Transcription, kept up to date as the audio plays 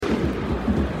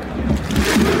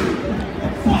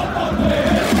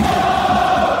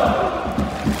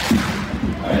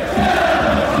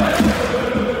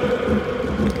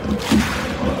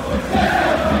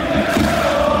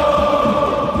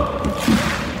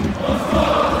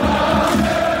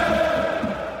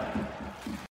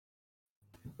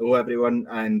everyone,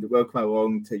 and welcome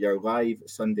along to your live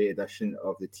Sunday edition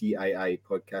of the TII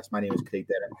podcast. My name is Craig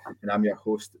Derrick, and I'm your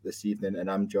host this evening,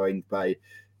 and I'm joined by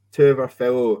two of our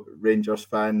fellow Rangers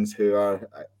fans who are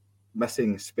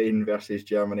missing Spain versus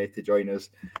Germany to join us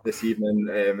this evening.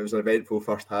 It was an eventful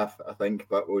first half, I think,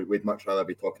 but we'd much rather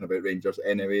be talking about Rangers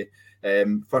anyway.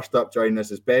 First up, joining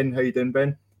us is Ben. How you doing,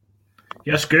 Ben?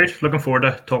 Yes, good. Looking forward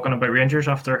to talking about Rangers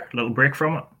after a little break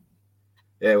from it.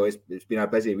 Yeah, well, it's been a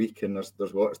busy week and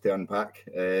there's lots to unpack,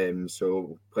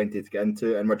 so plenty to get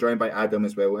into. And we're joined by Adam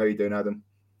as well. How are you doing, Adam?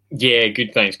 Yeah,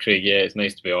 good. Thanks, Craig. Yeah, it's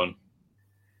nice to be on.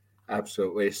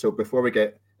 Absolutely. So before we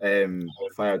get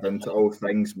fired into all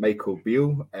things Michael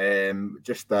Beale,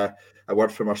 just a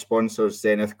word from our sponsors,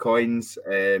 Zenith Coins.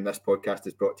 This podcast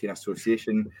is brought to you in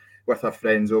association with our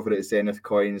friends over at Zenith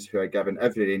Coins, who are giving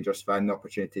every Rangers fan the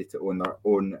opportunity to own their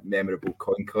own memorable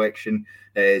coin collection.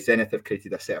 Zenith have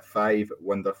created a set of 5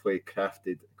 wonderfully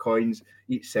crafted coins,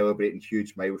 each celebrating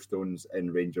huge milestones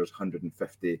in Rangers'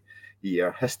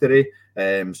 150-year history.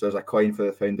 So there's a coin for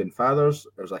the founding fathers,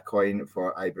 there's a coin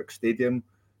for Ibrox Stadium,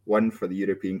 one for the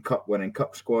European Cup winning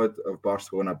Cup squad of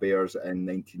Barcelona Bears in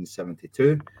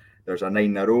 1972. There's a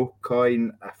 9-in-a-row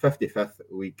coin, a 55th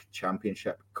League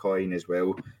Championship coin as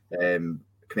well,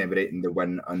 commemorating the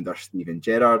win under Steven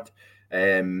Gerrard.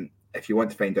 If you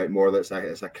want to find out more, it's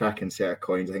a cracking set of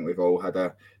coins. I think we've all had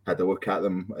a look at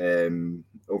them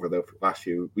over the last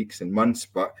few weeks and months.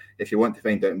 But if you want to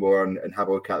find out more and have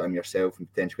a look at them yourself and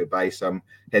potentially buy some,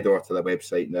 head over to the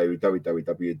website now,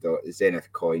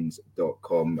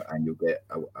 www.zenithcoins.com, and you'll get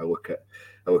a look at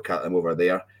them over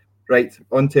there. Right,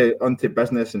 on to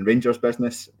business and Rangers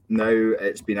business. Now,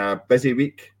 it's been a busy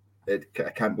week. I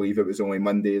can't believe it was only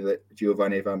Monday that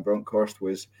Giovanni van Bronckhorst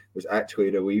was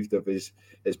actually relieved of his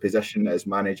position as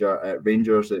manager at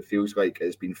Rangers. It feels like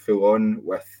it's been full on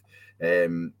with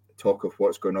talk of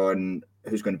what's going on,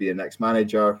 who's going to be the next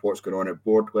manager, what's going on at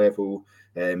board level,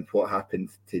 what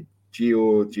happened to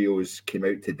Gio. Gio's came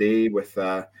out today with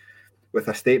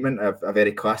a statement, a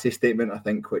very classy statement, I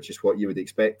think, which is what you would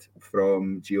expect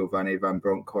from Giovanni van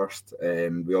Bronckhorst.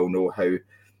 We all know how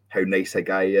nice a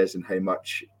guy he is and how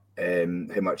much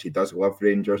he does love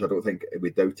Rangers. I don't think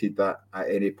we doubted that at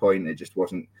any point. It just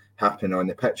wasn't happening on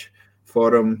the pitch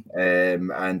for him.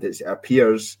 And it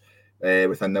appears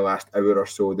within the last hour or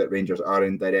so that Rangers are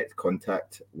in direct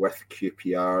contact with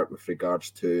QPR with regards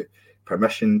to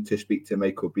permission to speak to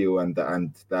Michael Beale and that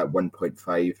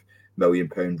 £1.5 million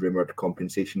rumoured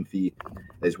compensation fee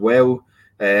as well.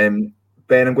 Ben,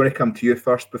 I'm going to come to you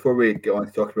first before we get on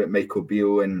to talk about Michael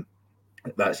Beale, and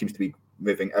that seems to be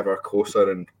moving ever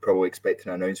closer and probably expecting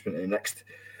an announcement in the next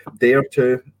day or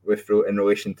two in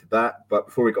relation to that. But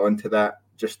before we get on to that,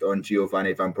 just on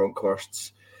Giovanni van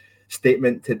Bronckhorst's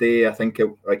statement today, I think,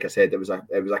 like I said, it was a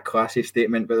classy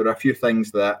statement, but there are a few things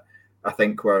that I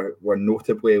think were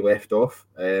notably left off.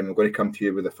 I'm going to come to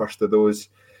you with the first of those.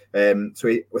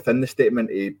 Within the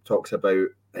statement, he talks about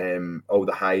all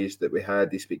the highs that we had.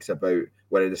 He speaks about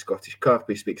winning the Scottish Cup.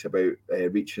 He speaks about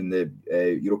reaching the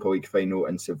Europa League final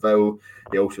in Seville.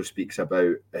 He also speaks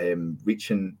about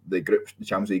reaching the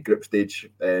Champions League group stage.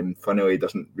 Funnily, he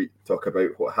doesn't talk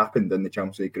about what happened in the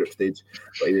Champions League group stage,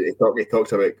 but he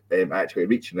talks about actually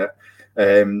reaching it.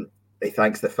 He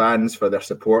thanks the fans for their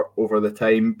support over the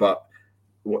time, but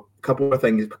a couple of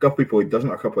people he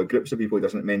doesn't, a couple of groups of people he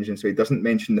doesn't mention. So he doesn't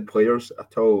mention the players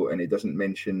at all, and he doesn't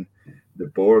mention the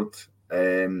board.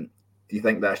 Do you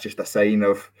think that's just a sign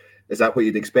of, is that what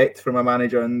you'd expect from a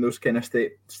manager in those kind of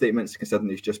statements,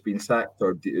 considering he's just been sacked,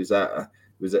 or is that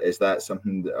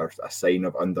something that, or a sign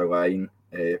of underlying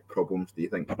problems? Do you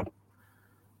think?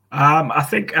 I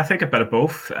think a bit of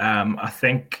both. I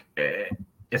think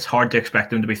it's hard to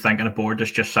expect him to be thanking a board that's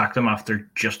just sacked him after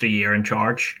just a year in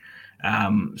charge.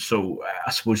 So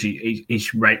I suppose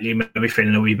he's rightly maybe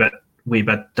feeling a wee bit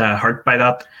hurt by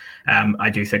that.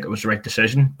 I do think it was the right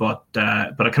decision, but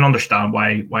I can understand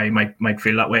why he might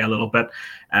feel that way a little bit.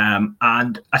 And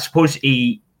I suppose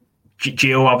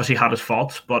Gio obviously had his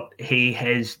faults, but he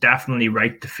is definitely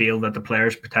right to feel that the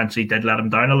players potentially did let him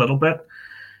down a little bit.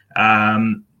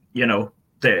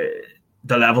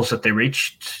 The levels that they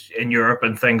reached in Europe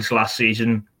and things last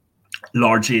season,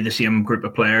 largely the same group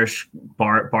of players,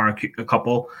 bar a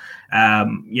couple.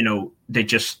 They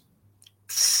just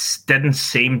didn't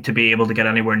seem to be able to get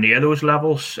anywhere near those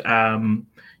levels. And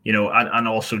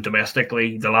also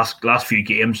domestically, the last few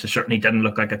games, they certainly didn't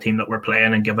look like a team that were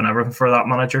playing and giving everything for that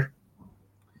manager.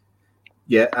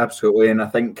 Yeah, absolutely, and I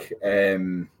think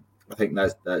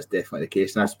that's definitely the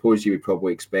case. And I suppose you would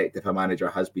probably expect, if a manager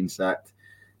has been sacked,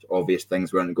 obvious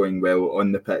things weren't going well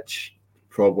on the pitch.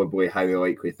 Probably highly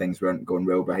likely things weren't going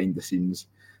well behind the scenes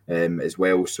as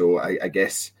well. So I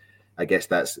guess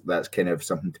that's kind of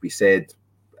something to be said.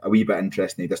 A wee bit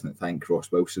interesting, he doesn't thank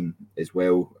Ross Wilson as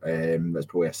well. That's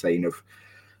probably a sign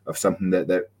of something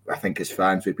that I think as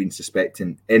fans we've been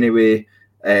suspecting anyway.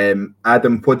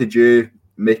 Adam, what did you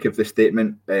make of the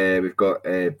statement? We've got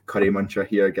Curry Muncher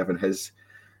here giving his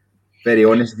very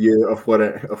honest view of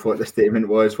what the statement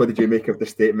was. What did you make of the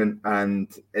statement?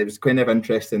 And it was kind of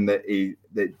interesting that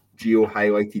Gio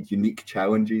highlighted unique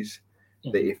challenges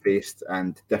that he faced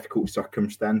and difficult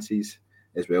circumstances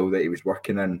as well that he was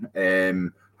working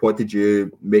in. What did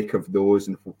you make of those,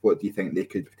 and what do you think they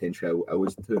could potentially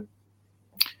allude to?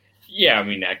 Yeah, I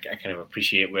mean, I kind of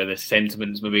appreciate where the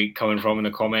sentiments may be coming from in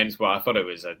the comments, but I thought it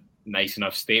was a nice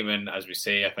enough statement. As we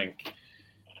say, I think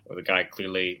the guy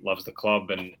clearly loves the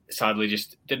club, and sadly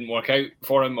just didn't work out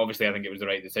for him. Obviously, I think it was the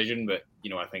right decision, but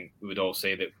I think we would all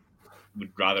say that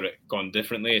would rather it gone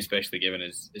differently, especially given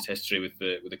his history with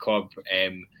the club.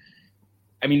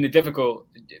 I mean, the difficult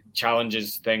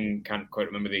challenges thing, can't quite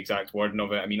remember the exact wording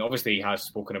of it. I mean, obviously he has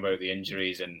spoken about the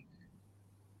injuries, and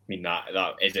I mean that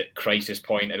is at crisis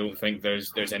point. I don't think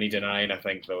there's any denying. I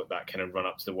think though that kind of run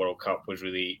up to the World Cup was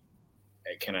really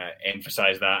kind of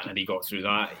emphasised that, and had he got through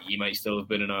that, he might still have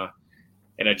been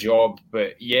in a job.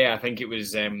 But yeah, I think it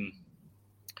was he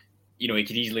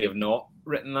could easily have not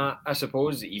written that, I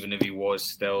suppose. Even if he was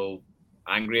still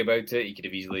angry about it, he could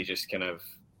have easily just kind of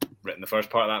written the first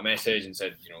part of that message and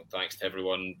said, thanks to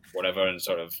everyone, whatever, and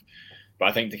sort of. But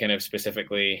I think to kind of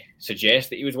specifically suggest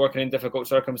that he was working in difficult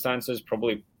circumstances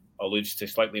probably alludes to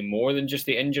slightly more than just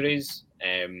the injuries,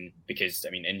 because I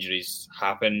mean injuries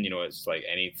happen. It's like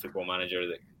any football manager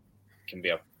that can be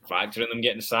a factor in them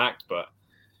getting sacked. But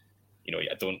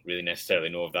I don't really necessarily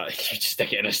know if that you just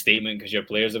stick it in a statement because your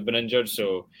players have been injured.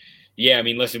 So yeah, I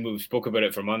mean, listen, we've spoke about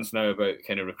it for months now about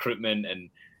kind of recruitment, and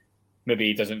maybe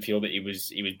he doesn't feel that he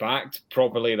was backed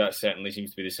properly. That certainly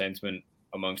seems to be the sentiment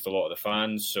amongst a lot of the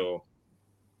fans. So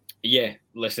yeah,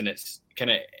 listen, it's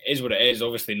kind of is what it is.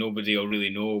 Obviously, nobody will really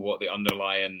know what the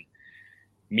underlying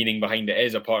meaning behind it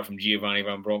is, apart from Giovanni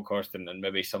Van Bronckhorst and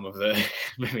maybe some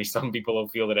people will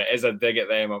feel that it is a dig at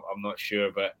them. I'm not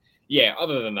sure, but yeah,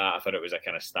 other than that, I thought it was a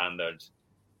kind of standard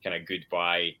kind of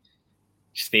goodbye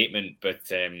statement. But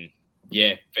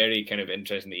yeah, very kind of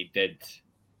interesting that he did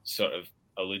sort of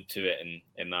allude to it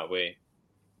in that way.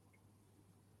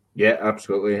 Yeah,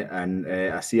 absolutely. And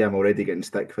I see I'm already getting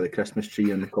stick for the Christmas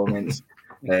tree in the comments.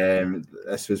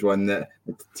 This was one that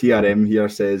TRM here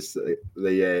says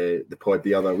the pod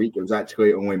the other week. It was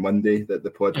actually only Monday that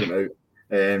the pod went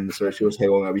out. So it shows how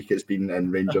long a week it's been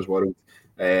in Rangers world.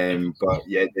 But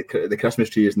yeah, the Christmas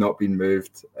tree has not been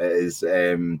moved. It's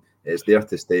there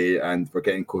to stay, and we're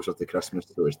getting closer to Christmas,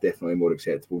 so it's definitely more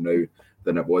acceptable now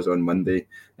than it was on Monday.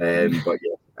 But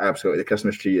yeah, absolutely, the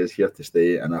Christmas tree is here to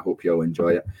stay, and I hope you all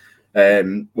enjoy it.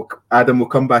 Adam, we'll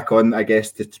come back on, I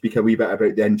guess, to speak a wee bit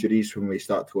about the injuries when we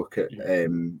start to look at.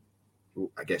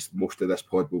 I guess most of this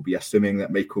pod will be assuming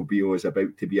that Michael Beale is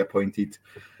about to be appointed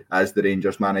as the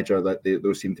Rangers manager. That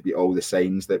those seem to be all the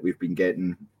signs that we've been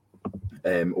getting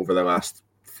over the last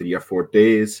 3 or 4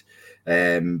 days.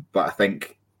 But I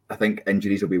think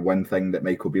injuries will be one thing that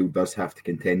Michael Beale does have to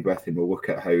contend with, and we'll look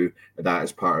at how that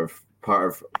is part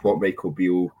of what Michael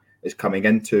Beale is coming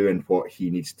into and what he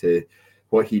needs to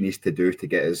do to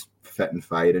get us fit and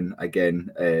firing again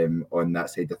on that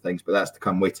side of things. But that's to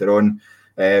come later on.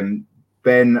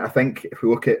 Ben, I think if we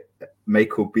look at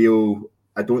Michael Beale,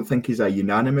 I don't think he's a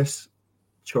unanimous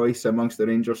choice amongst the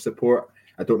Rangers support.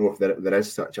 I don't know if there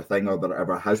is such a thing, or there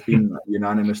ever has been a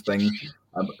unanimous thing,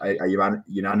 a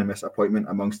unanimous appointment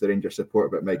amongst the Rangers support.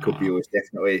 But Michael Beale is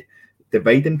definitely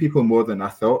dividing people more than I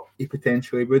thought he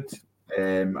potentially would.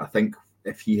 I think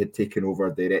if he had taken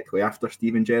over directly after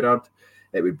Steven Gerrard,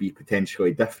 it would be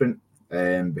potentially different,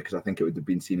 because I think it would have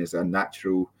been seen as a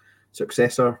natural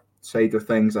successor side of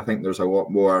things. I think there's a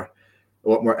lot more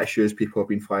issues people have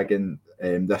been flagging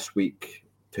this week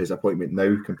to his appointment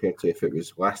now compared to if it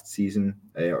was last season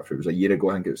or if it was a year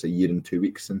ago. I think it was a year and 2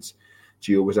 weeks since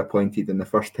Gio was appointed in the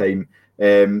first time.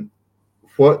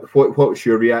 What's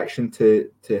your reaction to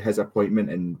his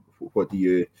appointment, and what do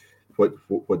you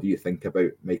think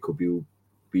about Michael Beale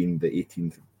being the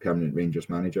 18th permanent Rangers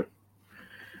manager?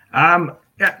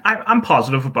 Yeah, I'm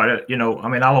positive about it. I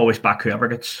mean, I'll always back whoever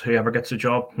gets a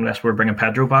job, unless we're bringing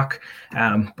Pedro back.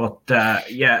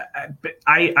 Yeah,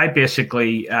 I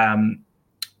basically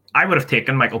I would have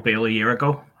taken Michael Beale a year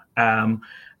ago, and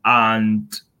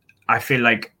I feel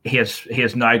like he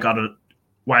has now got a.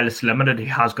 While it's limited, he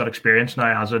has got experience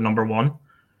now as a number one,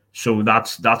 so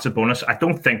that's a bonus. I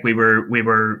don't think we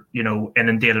were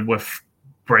inundated with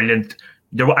brilliant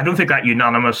I don't think that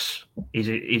unanimous,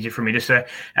 easy for me to say,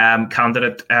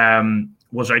 candidate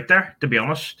was out there, to be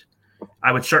honest.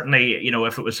 I would certainly,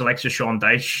 if it was the likes of Sean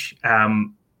Dyche,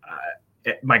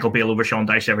 Michael Beale over Sean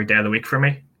Dyche every day of the week for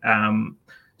me.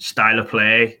 Style of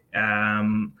play,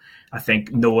 I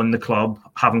think knowing the club,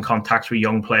 having contacts with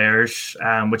young players,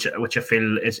 which I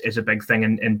feel is a big thing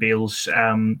in Beale's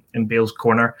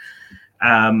corner.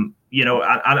 And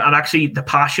actually the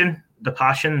passion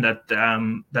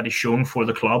that is shown for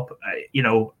the club,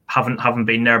 haven't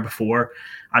been there before,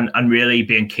 and really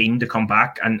being keen to come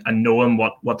back and knowing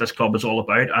what this club is all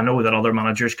about. I know that other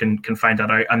managers can find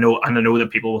that out. I know that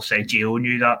people will say Gio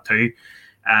knew that too.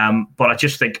 But I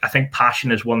think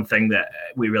passion is one thing that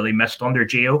we really missed under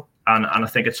Gio, and I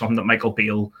think it's something that Michael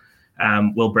Beale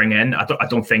will bring in. I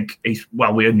don't think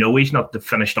we know he's not the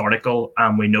finished article,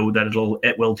 and we know that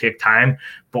it will take time,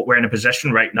 but we're in a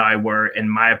position right now where, in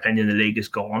my opinion, the league is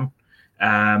gone.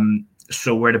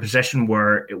 So we're in a position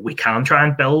where we can try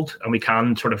and build, and we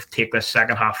can sort of take this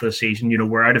second half of the season.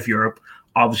 We're out of Europe.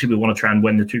 Obviously, we want to try and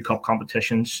win the 2 cup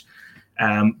competitions.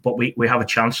 But we have a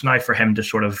chance now for him to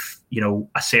sort of,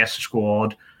 assess the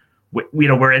squad.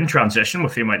 We're in transition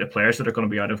with the amount of players that are going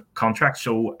to be out of contract.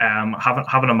 So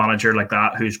having a manager like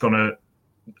that who's going to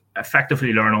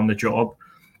effectively learn on the job,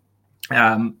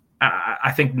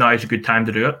 I think now is a good time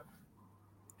to do it.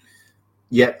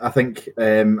 Yeah, I think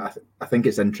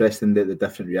it's interesting that the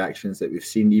different reactions that we've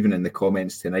seen, even in the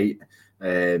comments tonight,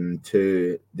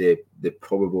 to the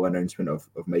probable announcement of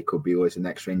Michael Beale as the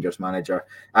next Rangers manager.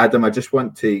 Adam, I just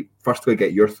want to firstly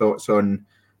get your thoughts on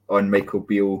Michael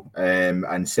Beale,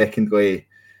 and secondly,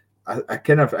 I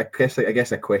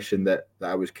guess a question that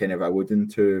I was kind of alluding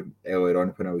to earlier on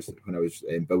when I was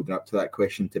building up to that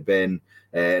question to Ben,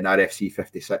 and RFC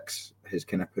 56 has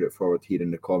kind of put it forward here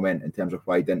in the comment in terms of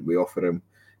why didn't we offer him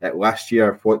last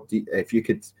year. If you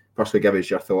could firstly give us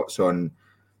your thoughts on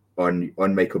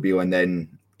Michael Beale, and then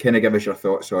kind of give us your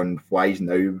thoughts on why he's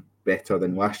now better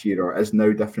than last year, or is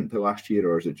now different to last year,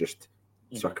 or is it just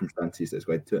circumstances that's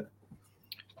led to it?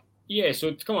 Yeah,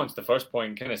 so to come on to the first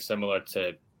point, kind of similar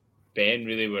to Ben,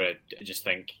 really, where I just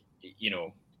think,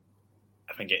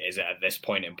 I think it is at this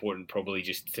point important probably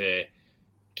just to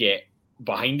get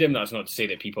behind him. That's not to say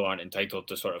that people aren't entitled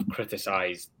to sort of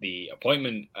criticise the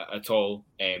appointment at all,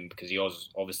 because he was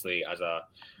obviously, as a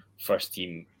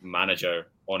first-team manager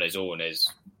on his own,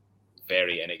 is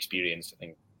very inexperienced. I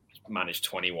think he's managed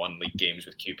 21 league games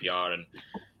with QPR,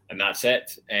 and that's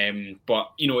it.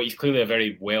 But, he's clearly a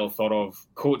very well thought of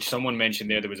coach. Someone mentioned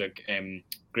there was a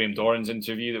Graham Doran's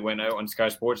interview that went out on Sky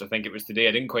Sports. I think it was today.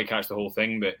 I didn't quite catch the whole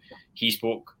thing, but he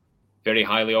spoke very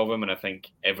highly of him, and I think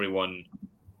everyone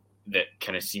that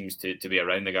kind of seems to be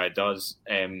around the guy does.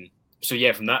 So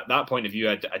yeah, from that point of view,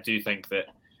 I do think that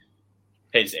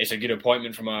it's a good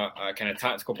appointment from a kind of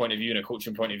tactical point of view and a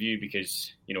coaching point of view,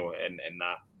 because, in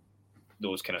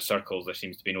those kind of circles, there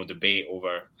seems to be no debate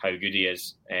over how good he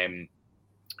is.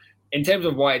 In terms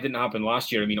of why it didn't happen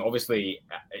last year, I mean, obviously,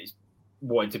 I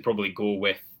wanted to probably go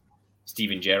with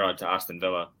Steven Gerrard to Aston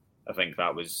Villa. I think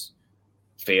that was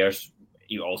fair.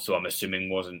 He also, I'm assuming,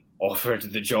 wasn't offered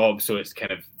the job, so it's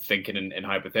kind of thinking in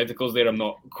hypotheticals there. I'm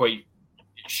not quite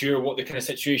sure what the kind of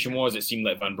situation was. It seemed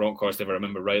like Van Bronckhorst, if I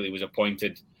remember rightly, was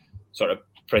appointed sort of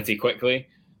pretty quickly.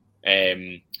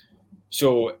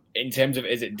 So in terms of,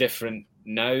 is it different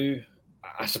now?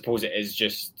 I suppose it is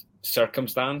just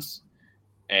circumstance.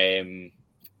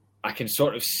 I can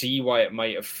sort of see why it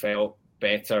might have felt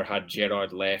better had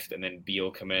Gerrard left and then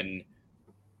Beale come in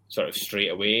sort of straight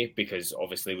away, because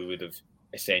obviously we would have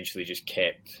essentially just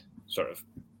kept sort of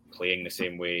playing the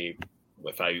same way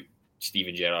without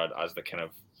Steven Gerrard as the kind of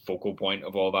focal point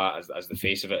of all that, as the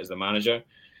face of it, as the manager.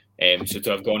 So to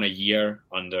have gone a year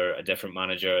under a different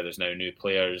manager, there's now new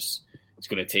players. It's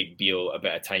going to take Beale a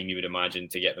bit of time, you would imagine,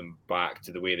 to get them back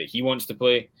to the way that he wants to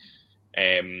play.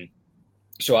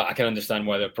 So I can understand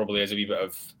why there probably is a wee bit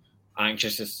of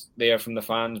anxiousness there from the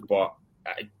fans, but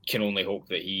I can only hope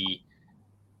that he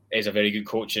is a very good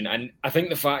coach. And I think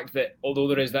the fact that, although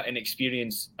there is that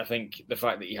inexperience, I think the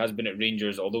fact that he has been at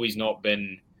Rangers, although he's not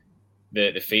been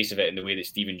the face of it in the way that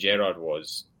Steven Gerrard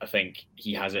was, I think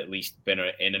he has at least been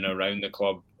in and around the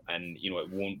club, and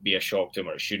it won't be a shock to him,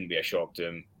 or it shouldn't be a shock to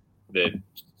him, the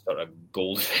sort of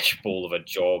goldfish bowl of a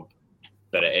job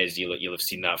that it is. You'll have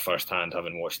seen that firsthand,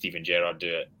 having watched Steven Gerrard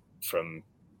do it for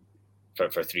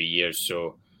 3 years.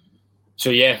 So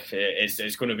yeah,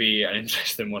 it's going to be an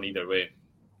interesting one either way.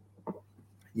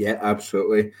 Yeah,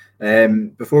 absolutely.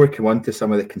 Before we come on to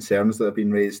some of the concerns that have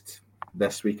been raised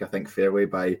this week, I think fairly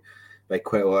by by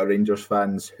quite a lot of Rangers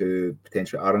fans who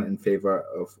potentially aren't in favour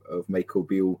of Michael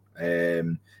Beale.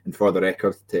 And for the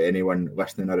record, to anyone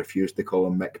listening, I refuse to call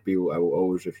him Mick Beale. I will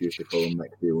always refuse to call him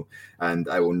Mick Beale, and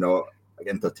I will not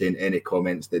entertain any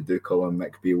comments that do call him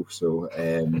Mick Beale. So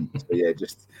yeah,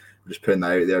 just putting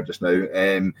that out there just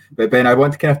now. But Ben, I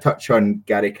want to kind of touch on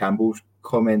Gary Campbell's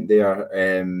comment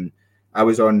there. I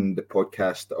was on the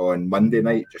podcast on Monday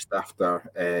night just after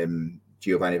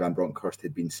Giovanni Van Bronckhorst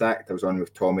had been sacked. I was on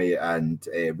with Tommy and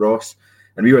Ross,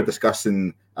 and we were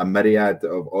discussing a myriad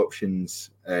of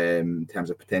options in terms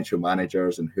of potential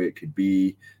managers and who it could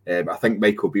be. I think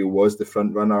Michael Beale was the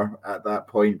front runner at that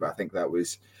point, but I think that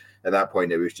was at that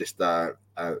point it was just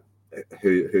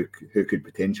who could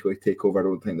potentially take over. I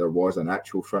don't think there was an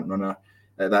actual front runner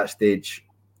at that stage.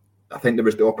 I think there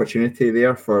was the opportunity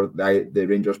there for the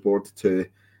Rangers board to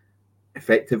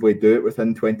effectively do it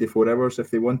within 24 hours if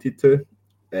they wanted to.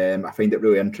 I find it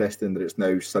really interesting that it's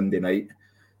now Sunday night.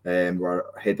 We're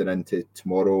heading into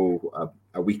tomorrow,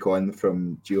 a week on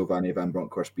from Giovanni Van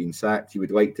Bronckhorst being sacked. You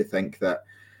would like to think that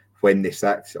when they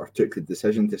sacked or took the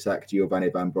decision to sack Giovanni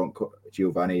Van Bronckhorst,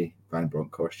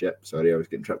 sorry, I was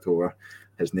getting tripped over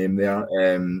his name there.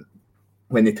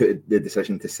 When they took the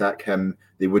decision to sack him,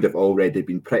 they would have already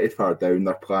been pretty far down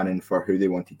their planning for who they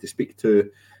wanted to speak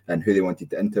to and who they wanted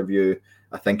to interview.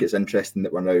 I think it's interesting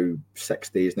that we're now 6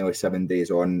 days, nearly 7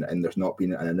 days on, and there's not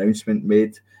been an announcement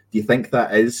made. Do you think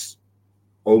that is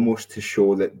almost to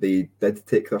show that they did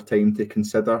take their time to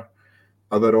consider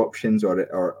other options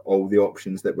or all the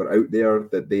options that were out there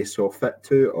that they saw fit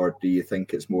to? Or do you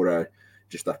think it's more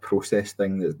just a process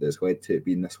thing that's led to it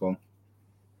being this long?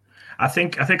 I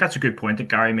think that's a good point that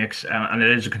Gary makes, and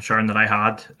it is a concern that I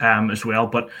had as well.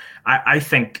 But I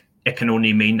think it can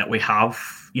only mean that we have,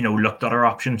 looked at our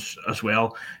options as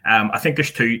well. I think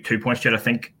there's two points to it. I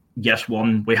think, yes,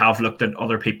 one, we have looked at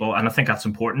other people, and I think that's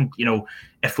important.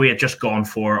 If we had just gone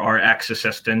for our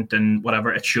ex-assistant and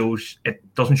whatever, it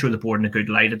doesn't show the board in a good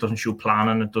light. It doesn't show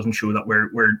planning. It doesn't show that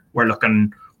we're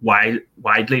looking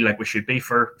widely like we should be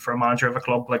for a manager of a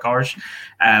club like ours.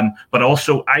 But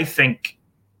also, I think,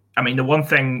 the one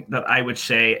thing that I would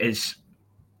say is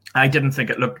I didn't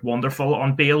think it looked wonderful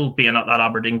on Beale being at that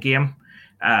Aberdeen game.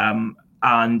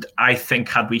 And I think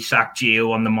had we sacked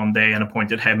Gio on the Monday and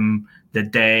appointed him the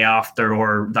day after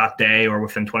or that day or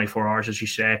within 24 hours, as you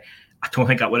say, I don't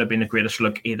think that would have been the greatest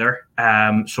look either.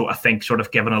 So I think sort of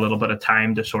given a little bit of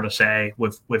time to sort of say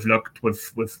we've looked,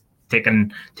 we've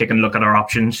taken a look at our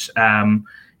options.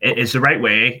 It is the right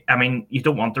way. You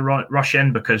don't want to rush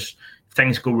in because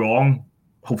things go wrong.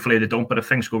 Hopefully they don't, but if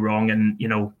things go wrong and,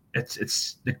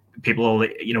 it's the people will,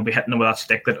 be hitting them with that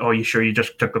stick that, oh, you sure you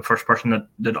just took the first person that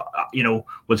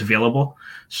was available.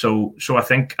 So I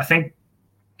think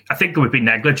it would be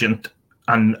negligent,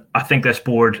 and I think this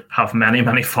board have many,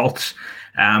 many faults.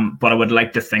 But I would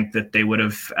like to think that they would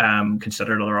have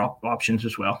considered other options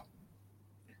as well.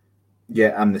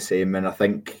 Yeah, I'm the same. And I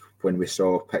think when we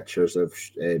saw pictures of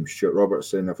Stuart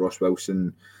Robertson, of Ross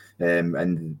Wilson,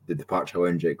 and the departure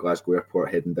lounge at Glasgow Airport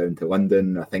heading down to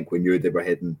London, I think we knew they were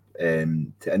heading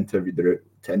to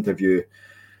interview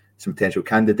some potential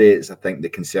candidates. I think the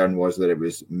concern was that it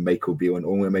was Michael Beale and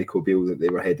only Michael Beale that they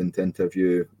were heading to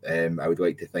interview. I would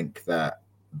like to think that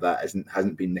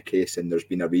hasn't been the case, and there's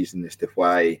been a reason as to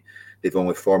why they've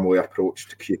only formally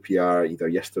approached QPR either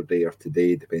yesterday or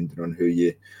today, depending on who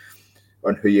you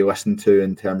listen to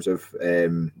in terms of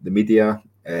the media.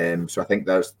 So I think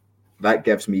that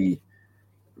gives me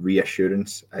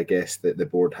reassurance, I guess, that the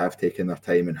board have taken their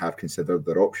time and have considered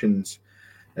their options.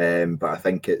 But I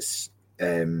think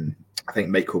I think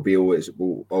Michael Beale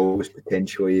will always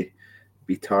potentially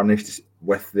be tarnished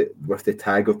with the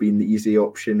tag of being the easy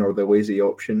option or the lazy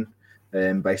option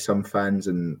by some fans,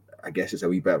 and I guess it's a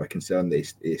wee bit of a concern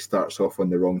that he starts off on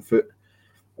the wrong foot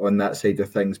on that side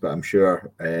of things. But I'm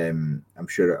sure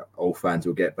all fans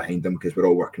will get behind him because we're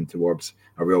all working towards,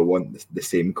 or we all want the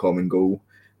same common goal,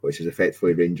 which is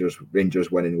effectively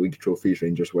Rangers winning league trophies,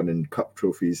 Rangers winning cup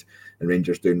trophies, and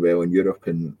Rangers doing well in Europe.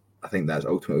 And I think that's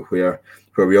ultimately where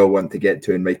we all want to get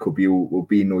to, and Michael Beale will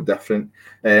be no different.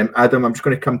 Adam, I'm just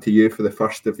going to come to you for the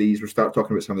first of these. We'll start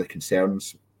talking about some of the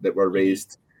concerns that were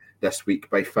raised this week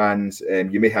by fans.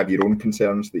 You may have your own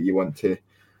concerns that you want to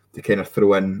kind of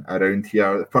throw in around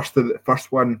here. The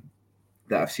first one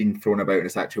that I've seen thrown about, and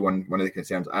it's actually one of the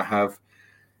concerns I have,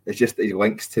 is just the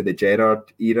links to the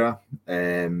Gerrard era.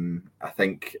 I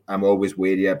think I'm always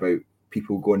wary about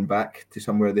people going back to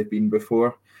somewhere they've been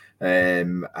before.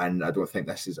 And I don't think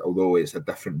this is, although it's a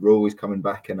different role he's coming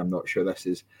back in, I'm not sure this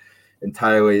is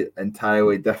entirely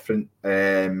different.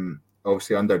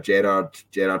 obviously under Gerrard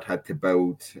had to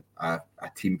build a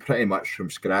team pretty much from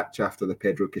scratch after the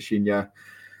Pedro Caixinha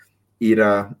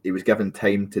era. He was given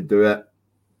time to do it.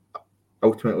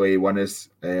 Ultimately, he won us,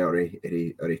 or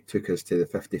he took us to the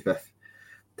 55th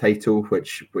title,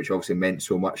 which obviously meant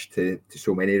so much to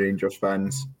so many Rangers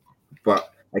fans.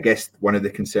 But I guess one of the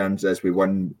concerns is we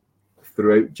won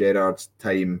throughout Gerrard's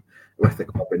time with the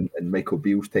club and Michael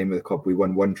Beale's time with the club. We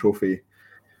won 1 trophy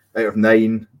out of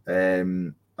 9.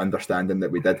 Understanding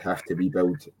that we did have to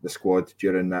rebuild the squad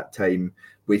during that time,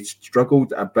 we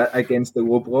struggled a bit against the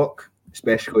low block,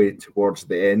 especially towards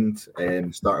the end.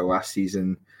 Start of last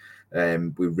season.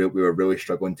 We were really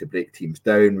struggling to break teams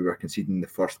down. We were conceding the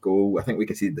first goal. I think we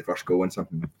conceded the first goal in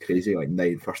something crazy like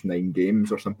first 9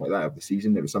 games or something like that of the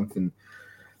season. It was something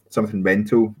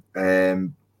mental.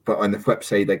 But on the flip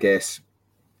side, I guess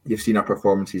you've seen our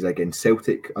performances against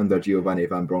Celtic under Giovanni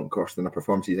van Bronckhorst and our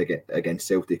performances against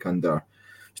Celtic under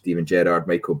Steven Gerrard,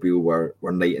 Michael Beale were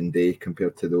night and day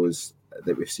compared to those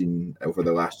that we've seen over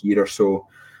the last year or so.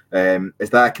 Is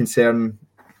that a concern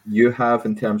you have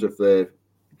in terms of the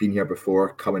been here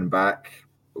before, coming back,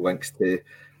 links to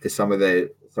some of the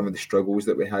struggles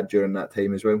that we had during that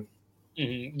time as well?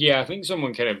 Mm-hmm. Yeah, I think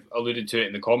someone kind of alluded to it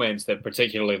in the comments that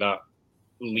particularly that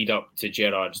lead up to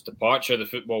Gerrard's departure, the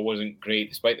football wasn't great,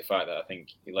 despite the fact that I think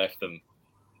he left them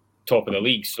top of the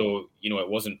league. So, it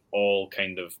wasn't all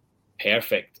kind of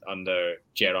perfect under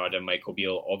Gerrard and Michael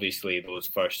Beale. Obviously, those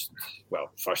first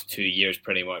 2 years,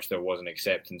 pretty much, there was an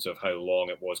acceptance of how long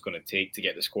it was going to take to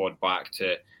get the squad back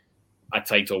to a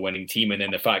title-winning team, and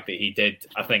then the fact that he did,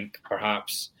 I think,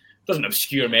 perhaps doesn't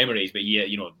obscure memories, but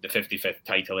the 55th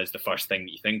title is the first thing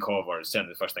that you think of, or it's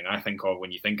certainly the first thing I think of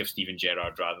when you think of Steven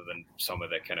Gerrard, rather than some of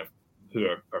the kind of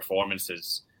poor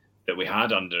performances that we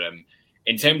had under him.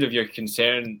 In terms of your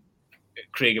concern,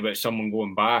 Craig, about someone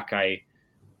going back, I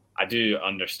do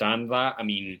understand that. I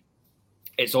mean,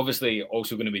 it's obviously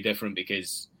also going to be different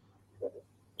because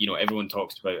everyone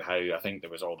talks about how I think there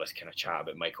was all this kind of chat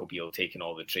about Michael Beale taking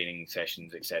all the training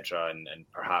sessions, etc. And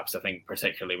perhaps I think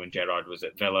particularly when Gerrard was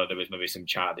at Villa, there was maybe some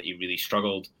chat that he really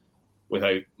struggled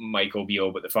without Michael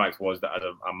Beale. But the fact was that as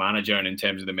a manager and in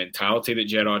terms of the mentality that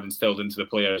Gerrard instilled into the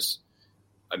players,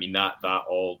 I mean, that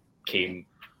all came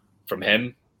from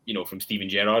him, from Steven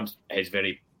Gerrard. His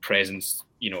very presence,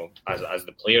 as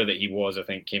the player that he was, I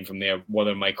think came from there.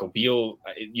 Whether Michael Beale,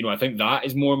 I think that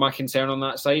is more my concern on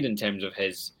that side in terms of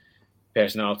his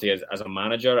personality as a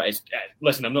manager.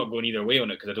 Listen, I'm not going either way on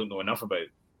it because I don't know enough about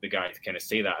the guy to kind of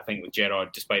say that. I think with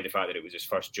Gerrard, despite the fact that it was his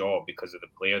first job, because of the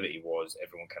player that he was,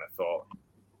 everyone kind of thought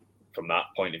from that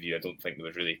point of view, I don't think there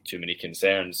was really too many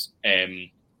concerns.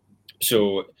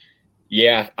 So,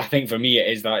 yeah, I think for me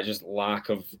it is that just lack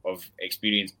of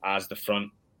experience as the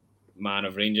front man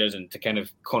of Rangers. And to kind of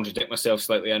contradict myself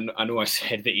slightly, I know I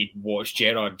said that he'd watched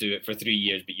Gerrard do it for 3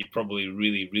 years, but you probably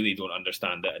really, really don't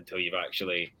understand it until you've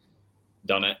actually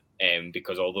done it.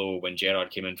 Because although when Gerrard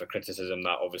came in for criticism,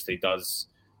 that obviously does,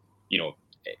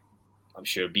 I'm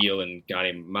sure Beale and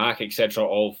Gary Mack, etc.,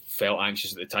 all felt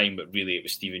anxious at the time, but really it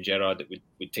was Steven Gerrard that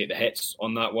would take the hits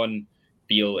on that one.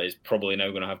 Beale is probably now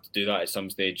going to have to do that at some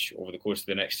stage over the course of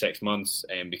the next 6 months,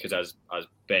 because as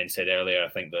Ben said earlier, I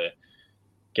think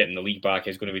getting the league back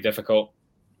is going to be difficult.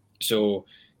 So,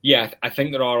 yeah, I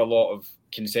think there are a lot of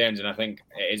concerns, and I think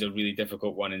it is a really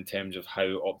difficult one in terms of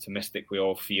how optimistic we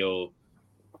all feel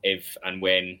if and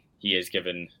when he is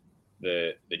given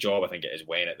the job. I think it is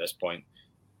when at this point.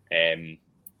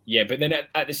 But then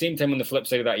at the same time, on the flip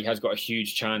side of that, he has got a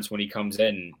huge chance when he comes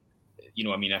in.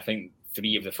 I think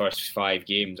 3 of the first 5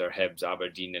 games are Hibs,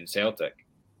 Aberdeen and Celtic.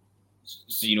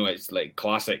 So, it's like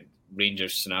classic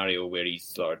Rangers scenario where he's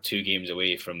sort of 2 games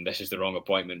away from this is the wrong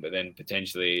appointment, but then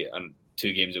potentially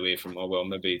 2 games away from,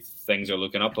 maybe things are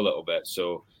looking up a little bit.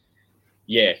 So,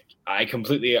 yeah, I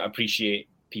completely appreciate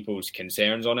people's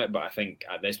concerns on it, but I think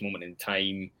at this moment in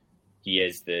time, he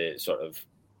is the sort of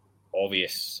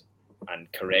obvious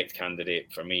and correct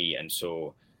candidate for me. And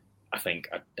so I think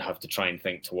I have to try and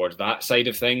think towards that side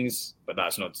of things, but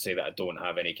that's not to say that I don't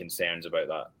have any concerns about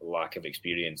that lack of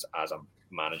experience as a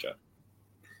manager.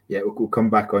 Yeah, we'll come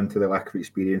back onto the lack of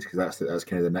experience because that's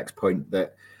kind of the next point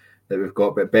that we've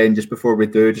got. But Ben, just before we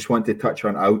do, just want to touch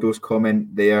on Aldo's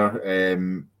comment there.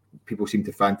 People seem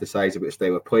to fantasize about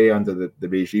style of play under the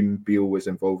regime Beale was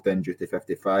involved in due to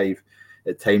 55.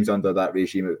 At times under that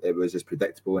regime, it was as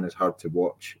predictable and as hard to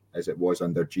watch as it was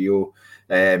under Gio.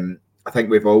 I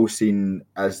think we've all seen,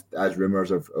 as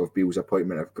rumours of Beale's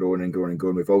appointment have grown and grown and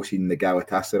grown, we've all seen the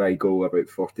Galatasaray goal about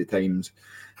 40 times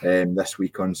this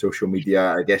week on social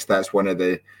media. I guess that's one of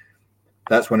the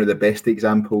that's one of the best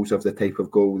examples of the type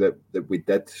of goal that we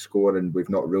did score, and we've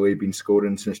not really been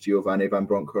scoring since Giovanni Van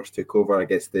Bronckhorst took over. I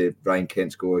guess the Ryan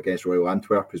Kent's goal against Royal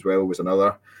Antwerp as well was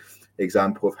another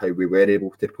example of how we were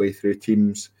able to play through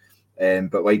teams.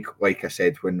 But like I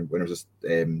said, when I was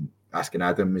asking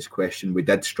Adam his question, we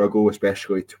did struggle,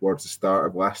 especially towards the start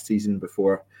of last season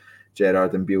before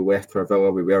Gerrard and Beale left for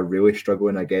Villa. We were really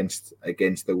struggling against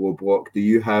the low block. Do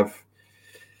you have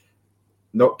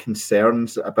not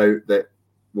concerns about that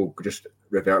we'll just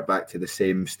revert back to the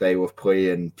same style of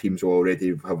play and teams will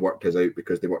already have worked us out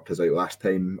because they worked us out last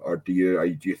time? Or do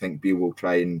you think Beale will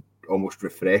try and almost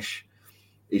refresh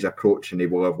his approach and he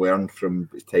will have learned from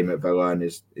his time at Villa and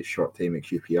his short time at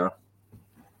QPR?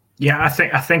 Yeah, I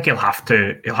think he'll have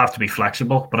to be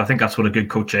flexible, but I think that's what a good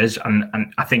coach is,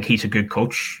 and I think he's a good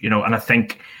coach, and I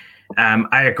think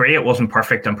I agree it wasn't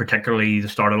perfect, and particularly the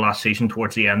start of last season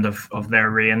towards the end of their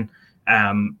reign.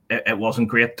 It wasn't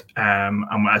great. And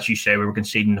as you say, we were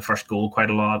conceding the first goal quite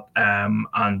a lot,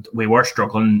 and we were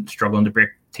struggling to break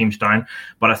teams down.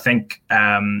 But I think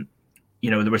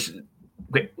there's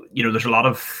a lot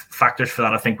of factors for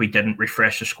that. I think we didn't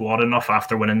refresh the squad enough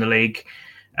after winning the league,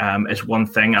 is one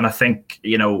thing. And I think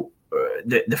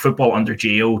the football under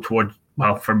Gio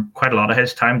for quite a lot of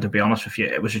his time, to be honest with you,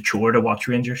 it was a chore to watch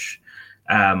Rangers.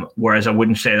 Whereas I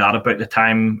wouldn't say that about the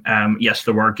time. Yes,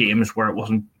 there were games where it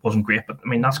wasn't great, but I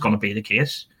mean that's going to be the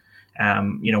case.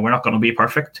 We're not going to be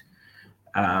perfect.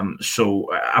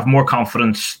 So I have more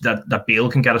confidence that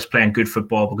Beale can get us playing good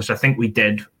football, because I think we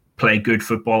did play good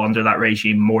football under that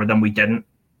regime more than we didn't.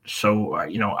 So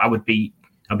I'd be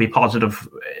positive,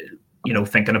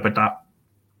 thinking about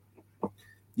that.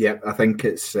 Yeah, I think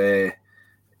it's.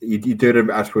 You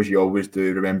do. I suppose you always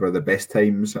do remember the best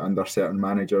times under certain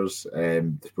managers. I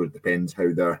suppose it depends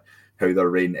how their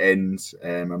reign ends.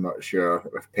 I'm not sure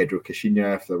with Pedro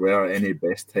Caixinha if there were any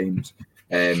best times.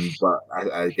 But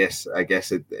I guess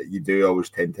you do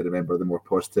always tend to remember the more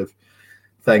positive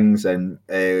things. And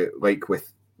like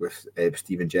with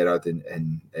Steven Gerrard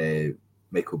and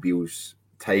Michael Beale's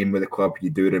time with the club, you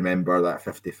do remember that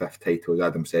 55th title. As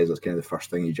Adam says, that's kind of the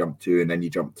first thing you jump to, and then you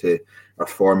jump to our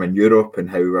form in Europe and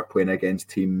how we were playing against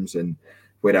teams. And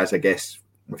whereas I guess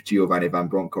with Giovanni Van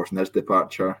Bronckhorst and his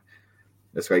departure,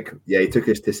 it's like, yeah, he took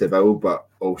us to Seville, but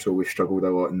also we struggled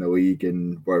a lot in the league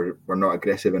and we're not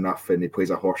aggressive enough, and he plays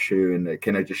a horseshoe, and it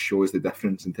kind of just shows the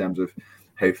difference in terms of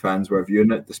how fans were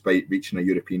viewing it, despite reaching a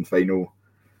European final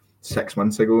 6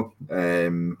 months ago,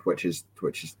 which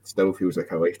still feels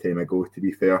like a lifetime ago, to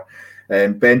be fair.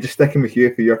 Ben, just sticking with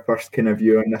you for your first kind of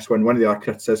view on this one. One of the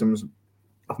criticisms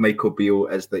of Michael Beale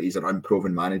is that he's an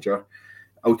unproven manager.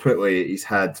 Ultimately, he's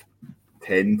had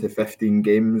 10 to 15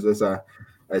 games as a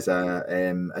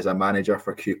manager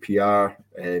for QPR.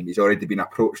 He's already been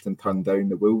approached and turned down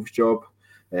the Wolves job,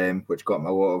 which got him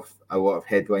a lot of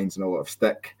headlines and a lot of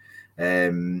stick.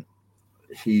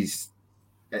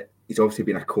 He's obviously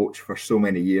been a coach for so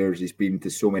many years. He's been to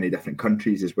so many different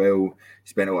countries as well. He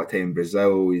spent a lot of time in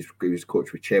Brazil. He was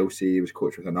coach with Chelsea. He was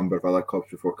coach with a number of other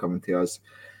clubs before coming to us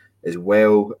as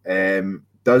well.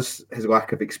 Does his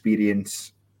lack of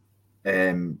experience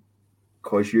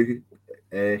cause you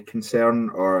concern,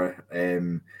 or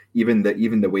even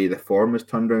the way the form has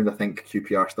turned around? I think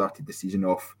QPR started the season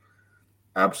off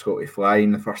absolutely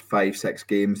flying. The first 5-6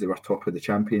 games, they were top of the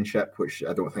championship, which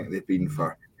I don't think they've been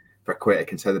for quite a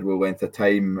considerable length of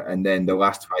time. And then the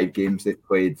last 5 games they've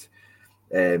played,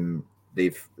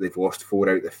 they've lost 4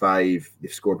 out of the 5.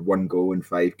 They've scored 1 goal in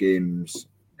 5 games.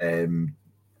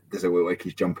 Does it look like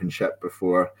he's jumping ship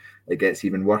before it gets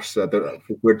even worse?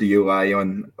 Where do you lie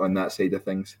on that side of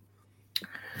things?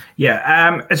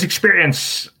 Yeah, his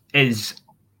experience is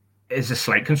a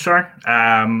slight concern.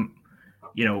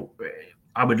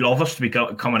 I would love us to be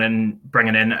coming in,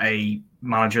 bringing in a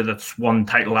manager that's won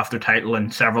title after title in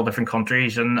several different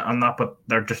countries and that, but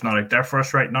they're just not out there for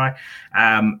us right now.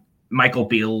 Michael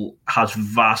Beale has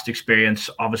vast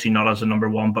experience, obviously not as a number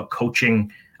one, but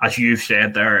coaching, as you've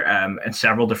said there, in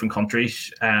several different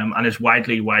countries, and is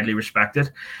widely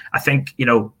respected. I think,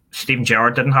 Steven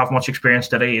Gerrard didn't have much experience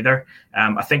today either.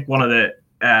 I think one of the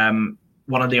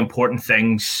important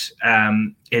things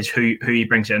is who he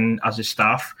brings in as his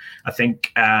staff. I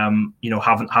think having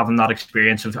that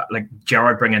experience of like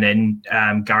Gerrard bringing in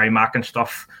Gary Mack and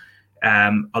stuff,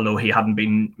 although he hadn't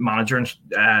been manager, and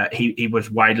he was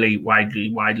widely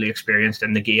experienced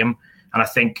in the game, and I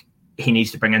think he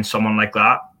needs to bring in someone like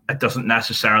that. It doesn't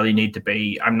necessarily need to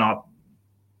be. I'm not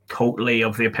totally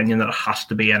of the opinion that it has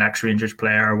to be an ex-Rangers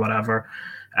player or whatever,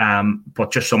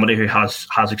 but just somebody who has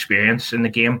experience in the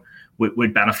game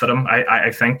would benefit him.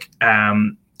 I think.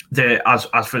 As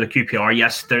for the QPR,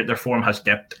 yes, their form has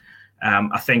dipped.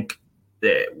 I think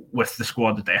with the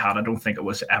squad that they had, I don't think it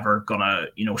was ever gonna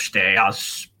stay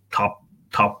as top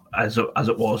as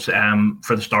it was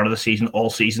for the start of the season, all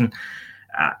season.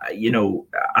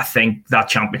 I think that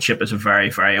championship is a very,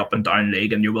 very up and down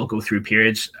league, and you will go through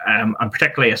periods. And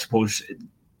particularly, I suppose,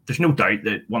 there's no doubt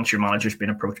that once your manager's been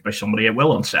approached by somebody, it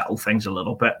will unsettle things a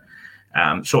little bit.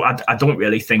 So I don't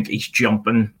really think he's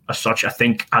jumping as such. I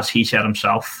think, as he said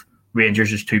himself,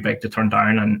 Rangers is too big to turn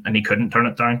down, and he couldn't turn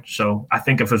it down. So I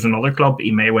think if there's another club,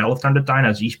 he may well have turned it down,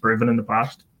 as he's proven in the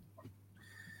past.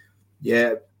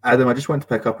 Yeah, Adam, I just want to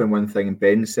pick up on one thing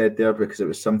Ben said there, because it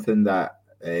was something that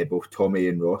both Tommy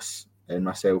and Ross and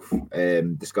myself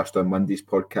discussed on Monday's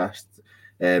podcast.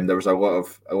 There was a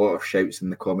lot of shouts in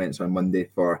the comments on Monday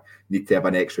for need to have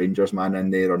an ex-Rangers man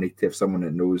in there, or need to have someone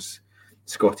that knows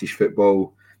Scottish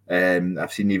football.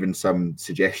 I've seen even some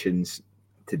suggestions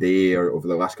today or over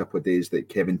the last couple of days that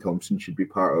Kevin Thompson should be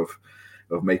part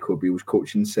of Michael Beale's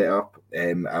coaching setup.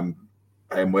 I'm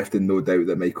left in no doubt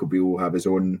that Michael Beale will have his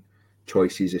own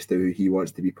choices as to who he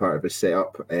wants to be part of his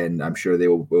setup, and I'm sure they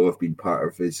will have been part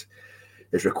of his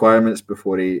requirements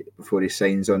before he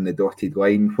signs on the dotted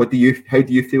line. How do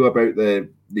you feel about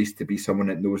needs to be someone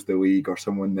that knows the league, or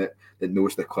someone that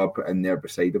knows the club in there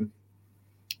beside him?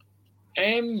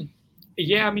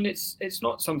 Yeah, I mean, it's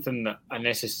not something that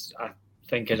I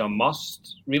think is a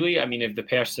must, really. I mean, if the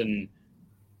person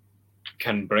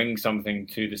can bring something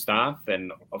to the staff,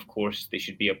 then of course they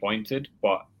should be appointed,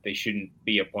 but they shouldn't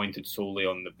be appointed solely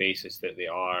on the basis that they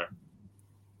are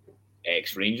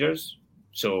ex-Rangers.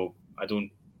 So I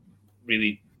don't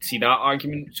really see that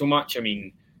argument so much. I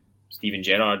mean, Steven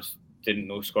Gerrard didn't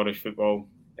know Scottish football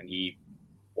and he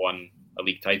won a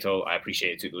league title. I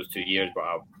appreciate it took those 2 years, but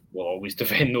I will always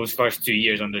defend those first 2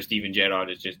 years under Steven Gerrard.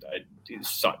 It's just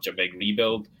such a big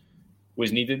rebuild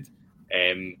was needed.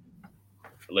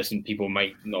 Listen, people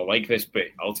might not like this, but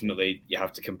ultimately you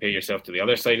have to compare yourself to the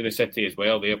other side of the city as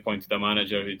well. They appointed a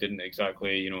manager who didn't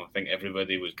exactly, I think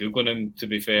everybody was Googling him, to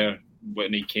be fair.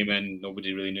 When he came in,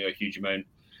 nobody really knew a huge amount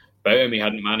about him. He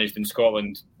hadn't managed in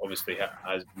Scotland, obviously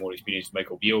has more experience than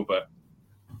Michael Beale, but,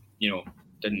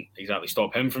 didn't exactly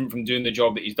stop him from doing the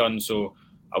job that he's done. So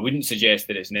I wouldn't suggest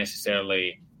that it's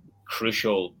necessarily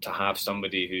crucial to have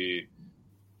somebody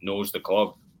who knows the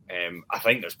club. I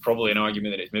think there's probably an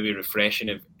argument that it's maybe refreshing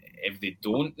if they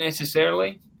don't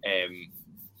necessarily,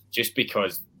 just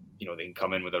because they can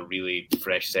come in with a really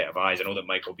fresh set of eyes. I know that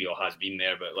Michael Beale has been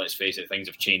there, but let's face it, things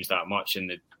have changed that much in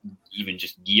the even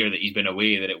just year that he's been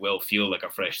away that it will feel like a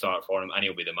fresh start for him, and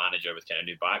he'll be the manager with kind of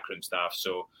new backroom staff.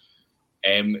 So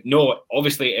no,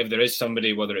 obviously if there is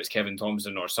somebody, whether it's Kevin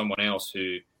Thompson or someone else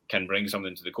who can bring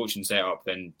something to the coaching setup,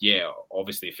 then yeah,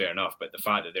 obviously fair enough. But the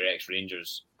fact that they're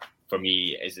ex-Rangers, for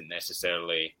me, isn't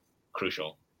necessarily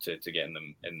crucial to getting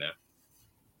them in there.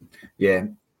 Yeah.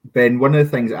 Ben, one of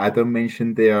the things Adam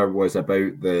mentioned there was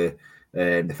about the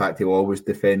fact he'll always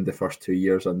defend the first 2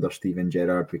 years under Steven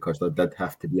Gerrard because there did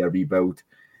have to be a rebuild.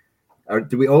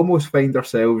 Do we almost find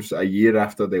ourselves a year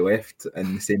after they left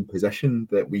in the same position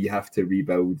that we have to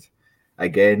rebuild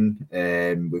again?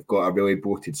 We've got a really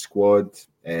bloated squad.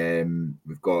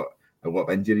 We've got a lot of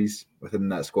injuries within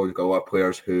that squad. We've got a lot of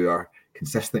players who are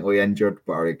consistently injured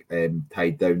but are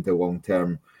tied down to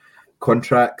long-term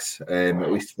contracts,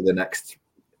 at least for the next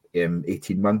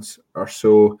 18 months or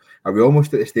so. Are we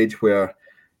almost at the stage where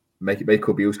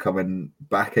Michael Beale's coming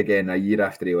back again a year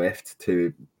after he left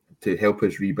to help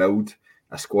us rebuild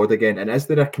a squad again? And is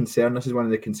there a concern? This is one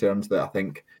of the concerns that I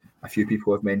think a few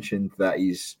people have mentioned, that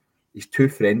he's too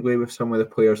friendly with some of the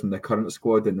players in the current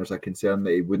squad, and there's a concern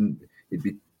that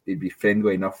he'd be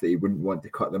friendly enough that he wouldn't want to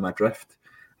cut them adrift.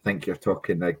 I think you're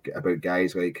talking about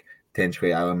guys like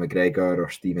potentially Alan McGregor or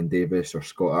Stephen Davis or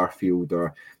Scott Arfield,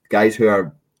 or guys who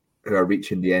are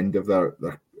reaching the end of their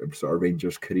sort of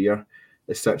Rangers career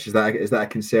as such. Is that a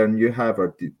concern you have,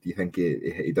 or do you think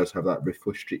he does have that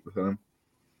ruthless streak within him?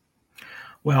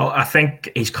 Well, I think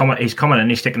he's coming in,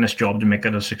 he's taking this job to make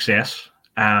it a success.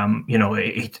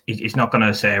 He's not going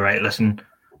to say, right, listen,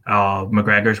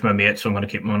 McGregor's my mate, so I'm going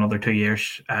to keep him another 2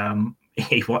 years.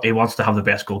 He wants to have the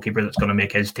best goalkeeper that's going to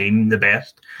make his team the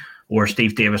best, or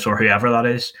Steve Davis or whoever that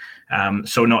is.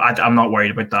 So no, I'm not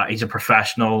worried about that. He's a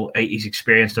professional. He's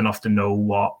experienced enough to know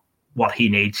what he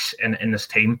needs in this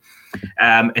team.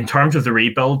 In terms of the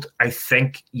rebuild, I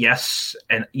think yes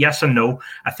and no.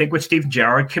 I think when Steven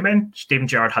Gerrard came in, Steven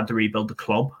Gerrard had to rebuild the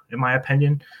club, in my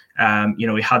opinion.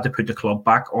 He had to put the club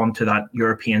back onto that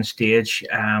European stage.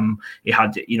 He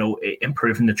had to,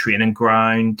 improving the training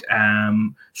ground.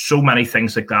 So many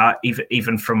things like that,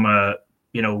 even from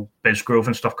Bisgrove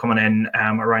and stuff coming in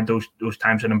around those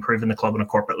times, and improving the club on a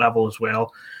corporate level as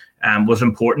well. was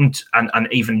important, and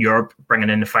even Europe bringing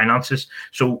in the finances.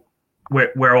 So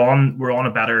we're on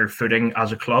a better footing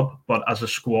as a club, but as a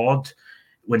squad,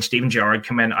 when Steven Gerrard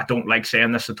came in, I don't like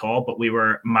saying this at all, but we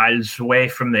were miles away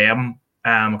from them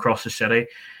across the city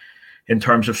in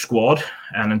terms of squad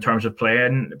and in terms of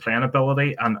playing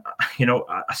ability. And,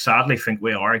 I sadly think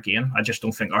we are again. I just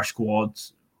don't think our squad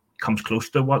comes close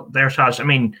to what theirs has. I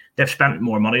mean, they've spent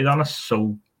more money than us,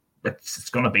 so it's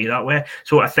going to be that way.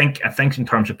 So I think in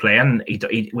terms of playing,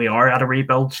 we are at a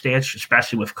rebuild stage,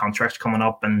 especially with contracts coming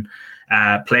up and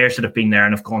players that have been there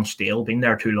and have gone stale, been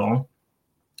there too long.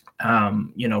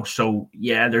 So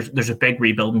yeah, there's a big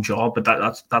rebuilding job, but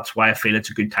that's why I feel it's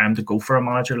a good time to go for a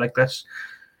manager like this.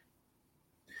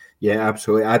 Yeah,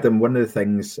 absolutely, Adam. One of the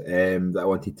things that I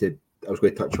was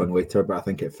going to touch on later, but I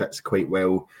think it fits quite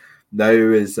well now,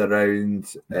 is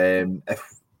around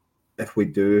if we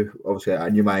do, obviously a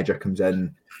new manager comes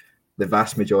in, the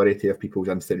vast majority of people's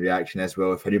instant reaction is,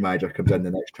 well, if a new manager comes in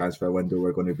the next transfer window,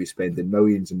 we're going to be spending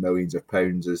millions and millions of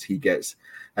pounds as he gets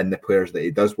in the players that he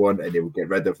does want, and he will get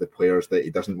rid of the players that he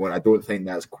doesn't want. I don't think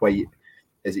that's quite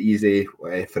as easy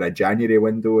for a January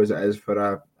window as it is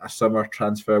for a summer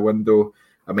transfer window.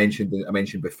 I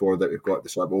mentioned before that we've got the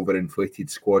sort of overinflated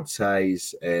squad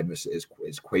size.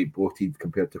 It's quite bloated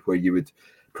compared to where you would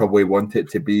probably want it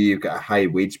to be. You've got a high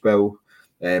wage bill.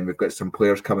 We've got some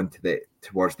players coming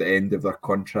towards the end of their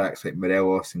contracts, like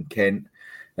Morelos and Kent.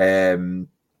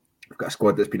 We've got a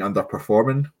squad that's been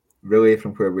underperforming, really,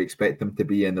 from where we expect them to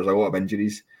be, and there's a lot of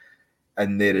injuries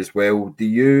in there as well. Do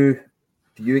you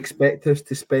expect us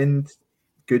to spend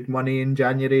good money in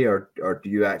January, or do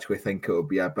you actually think it will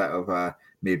be a bit of a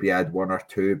maybe add one or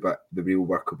two, but the real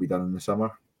work will be done in the summer?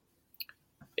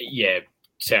 Yeah,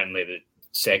 certainly the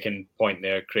second point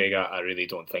there, Craig. I really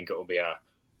don't think it will be a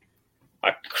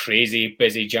crazy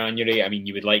busy January. I mean,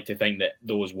 you would like to think that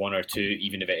those one or two,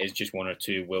 even if it is just one or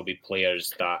two, will be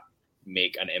players that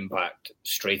make an impact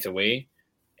straight away.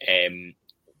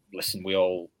 Listen, we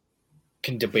all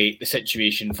can debate the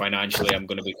situation financially. I'm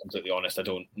going to be completely honest. I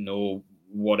don't know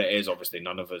what it is. Obviously,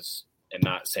 none of us in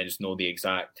that sense know the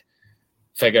exact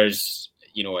figures.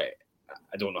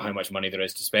 I don't know how much money there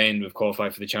is to spend. We've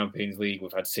qualified for the Champions League.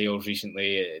 We've had sales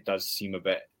recently. It does seem a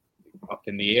bit up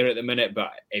in the air at the minute,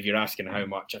 but if you're asking how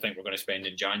much I think we're going to spend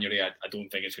in January, I don't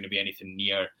think it's going to be anything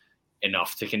near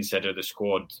enough to consider the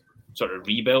squad sort of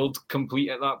rebuild complete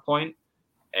at that point.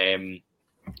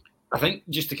 I think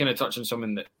just to kind of touch on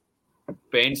something that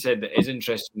Ben said that is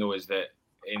interesting, though, is that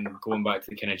in going back to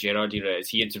the kind of Gerrard era, is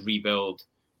he had to rebuild,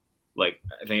 I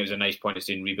think it was a nice point of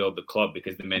saying rebuild the club,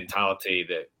 because the mentality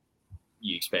that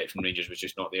you expect from Rangers was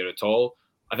just not there at all.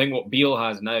 I think what BEALE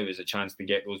has now is a chance to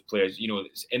get those players,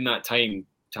 in that time,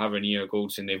 Tavernier,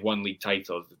 Goldson, they've won league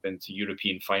titles, they've been to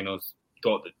European finals,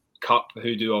 got the cup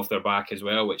hoodoo off their back as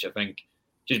well, which I think,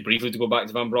 just briefly to go back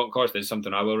to Van Bronckhorst, is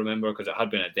something I will remember because it had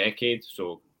been a decade.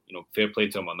 So, fair play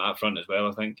to him on that front as well,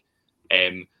 I think.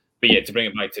 But yeah, to bring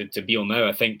it back to BEALE now,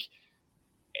 I think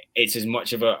it's as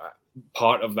much of a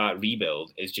part of that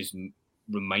rebuild is just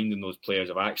reminding those players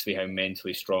of actually how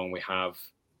mentally strong we have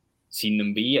seen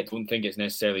them be. I don't think it's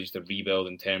necessarily just a rebuild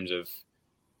in terms of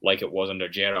like it was under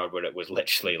Gerrard, where it was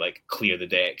literally clear the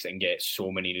decks and get so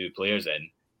many new players in.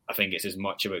 I think it's as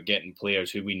much about getting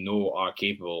players who we know are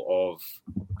capable of.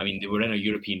 I mean, they were in a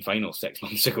European final 6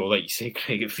 months ago, like you say,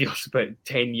 Craig. It feels about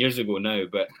 10 years ago now,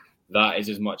 but that is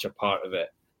as much a part of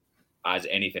it as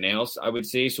anything else, I would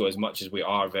say. So as much as we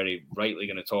are very rightly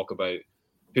going to talk about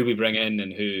who we bring in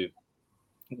and who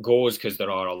goes, because there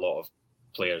are a lot of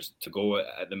players to go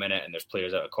at the minute and there's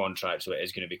players out of contract, so it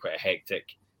is going to be quite a hectic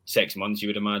 6 months, you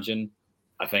would imagine.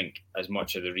 I think as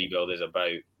much of the rebuild is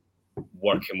about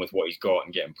working with what he's got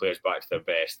and getting players back to their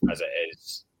best as it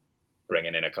is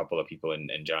bringing in a couple of people in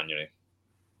January.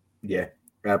 Yeah,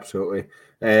 absolutely.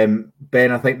 Ben,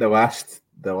 I think the last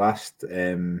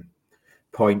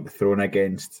point thrown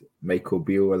against Michael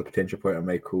Beale, or the potential point of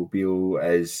Michael Beale,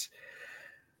 is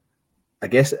I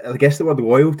guess the word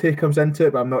loyalty comes into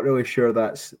it, but I'm not really sure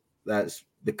that's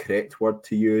the correct word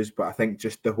to use. But I think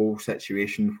just the whole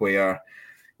situation where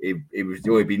he was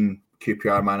only been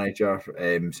QPR manager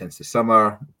since the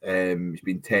summer. He's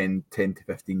been 10 to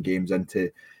 15 games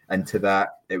into that.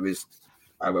 It was,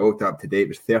 I looked up today, it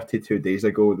was 32 days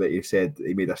ago that he said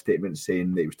he made a statement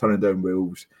saying that he was turning down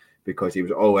Wolves because he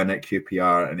was all in at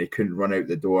QPR and he couldn't run out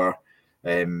the door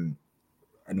and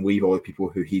leave all the people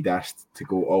who he'd asked to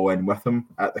go all in with him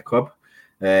at the club.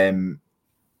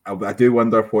 I do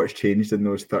wonder what's changed in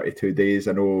those 32 days.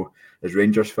 I know as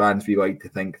Rangers fans, we like to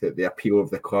think that the appeal of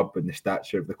the club and the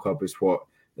stature of the club is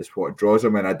what draws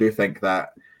him. And I do think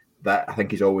that I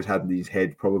think he's always had in his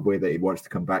head probably that he wants to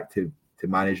come back to to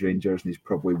manage Rangers, and he's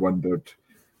probably wondered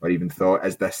or even thought,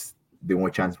 is this the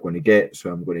only chance I'm going to get,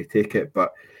 so I'm going to take it.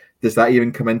 But does that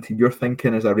even come into your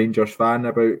thinking as a Rangers fan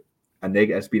about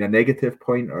it's been a negative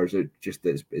point, or is it just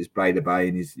that it's by the by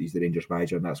and he's the Rangers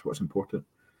manager and that's what's important?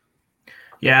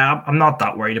 Yeah, I'm not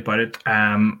that worried about it.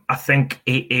 I think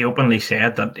he openly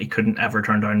said that he couldn't ever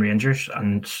turn down Rangers,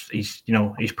 and he's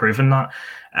proven that.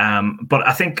 But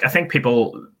I think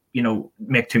people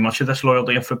make too much of this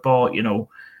loyalty in football.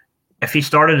 If he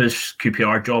started his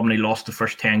QPR job and he lost the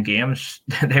first 10 games,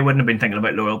 they wouldn't have been thinking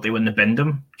about loyalty when they binned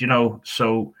him.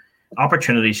 So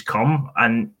opportunities come,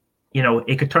 and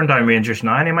he could turn down Rangers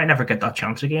now, and he might never get that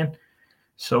chance again.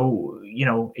 So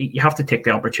you have to take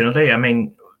the opportunity. I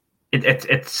mean,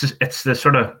 it's the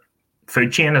sort of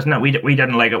food chain, isn't it? We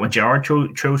didn't like it when Gerrard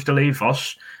chose to leave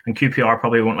us, and QPR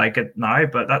probably won't like it now.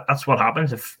 But that's what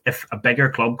happens if a bigger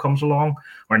club comes along.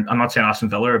 Or I'm not saying Aston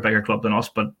Villa are a bigger club than us,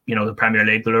 but the Premier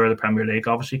League, the lure of the Premier League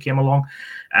obviously came along,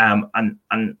 and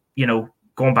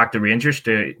going back to Rangers,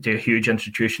 to a huge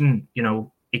institution,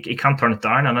 he can't turn it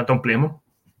down, and I don't blame him.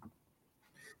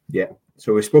 Yeah.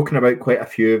 So we've spoken about quite a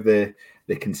few of the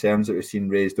concerns that we've seen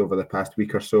raised over the past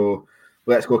week or so.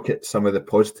 Let's look at some of the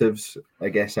positives, I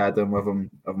guess, Adam, of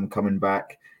him coming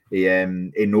back. He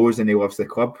knows and he loves the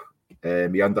club.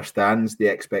 He understands the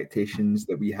expectations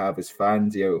that we have as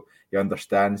fans. He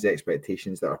understands the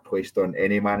expectations that are placed on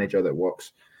any manager that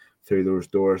walks through those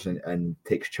doors and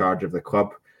takes charge of the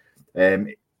club.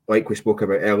 Like we spoke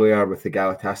about earlier with the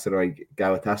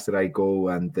Galatasaray goal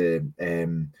and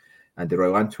the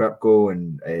Royal Antwerp goal,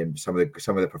 and some of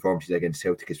the performances against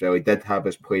Celtic as well. He did have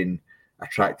us playing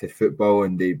attractive football,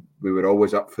 and we were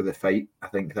always up for the fight. I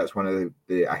think that's one of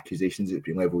the accusations that's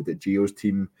been levelled at Gio's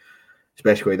team,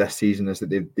 especially this season, is that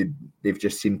they've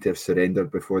just seemed to have surrendered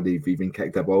before they've even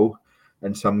kicked a ball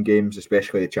in some games,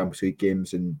 especially the Champions League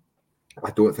games. And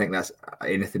I don't think that's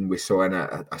anything we saw in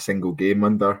a single game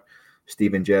under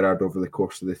Steven Gerrard over the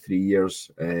course of the 3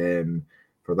 years.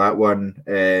 For that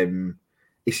one,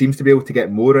 he seems to be able to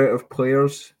get more out of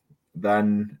players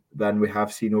than we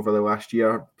have seen over the last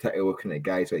year, particularly looking at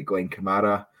guys like Glenn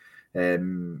Kamara,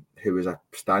 who was a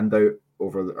standout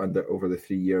over the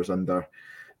 3 years under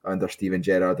Steven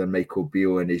Gerrard, and Michael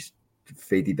Beale, and he's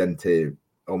faded into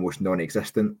almost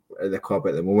non-existent at the club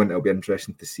at the moment. It'll be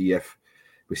interesting to see if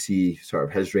we see sort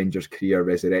of his Rangers career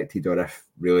resurrected, or if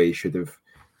really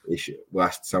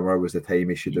last summer was the time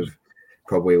he should have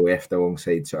probably left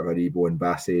alongside sort of Aribo and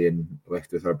Bassey and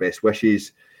left with our best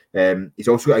wishes. He's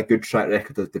also got a good track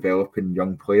record of developing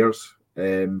young players,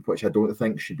 which I don't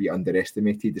think should be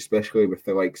underestimated, especially with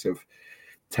the likes of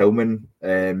Tillman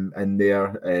in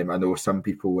there. I know some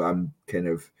people kind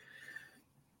of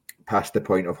past the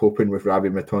point of hoping with Ravi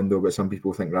Matondo, but some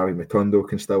people think Ravi Matondo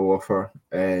can still offer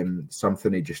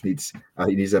something. He just needs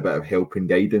a bit of help and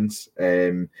guidance.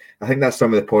 I think that's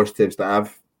some of the positives that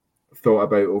I've thought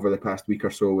about over the past week or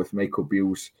so with Michael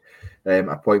Beale's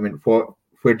appointment.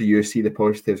 Where do you see the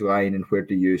positives lying, and where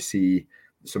do you see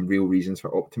some real reasons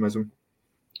for optimism?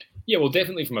 Yeah, well,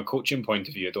 definitely from a coaching point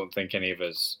of view, I don't think any of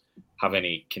us have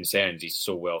any concerns. He's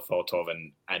so well thought of,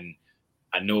 and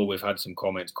I know we've had some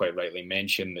comments quite rightly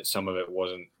mentioned that some of it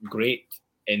wasn't great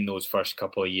in those first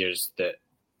couple of years that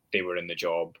they were in the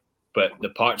job. But the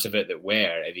parts of it that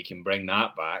were, if he can bring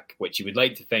that back, which you would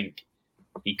like to think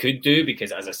he could do,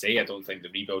 because as I say, I don't think the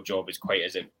rebuild job is quite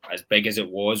as big as it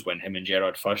was when him and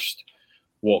Gerrard first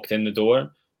walked in the door,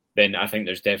 then I think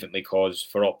there's definitely cause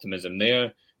for optimism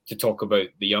there. To talk about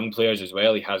the young players as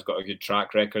well, he has got a good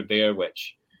track record there,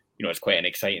 which, it's quite an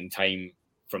exciting time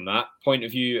from that point of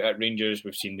view at Rangers.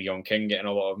 We've seen Leon King getting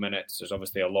a lot of minutes. There's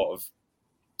obviously a lot of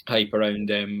hype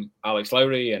around Alex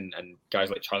Lowry and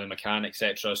guys like Charlie McCann,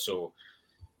 etc. So,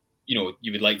 you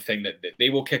would like to think that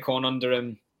they will kick on under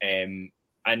him.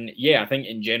 And yeah, I think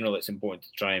in general it's important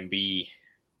to try and be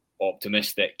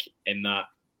optimistic in that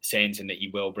sense, and that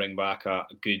he will bring back a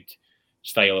good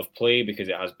style of play, because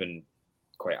it has been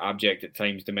quite abject at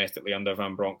times domestically under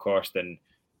Van Bronckhorst, and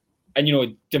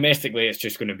domestically it's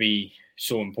just going to be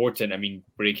so important. I mean,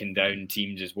 breaking down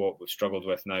teams is what we've struggled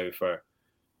with now for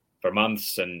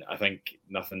months, and I think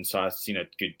I've seen a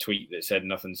good tweet that said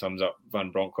nothing sums up Van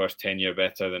Bronckhorst's tenure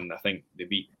better than, I think they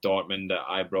beat Dortmund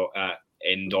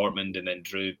in Dortmund and then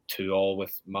drew 2-2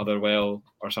 with Motherwell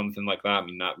or something like that. I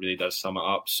mean, that really does sum it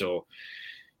up. So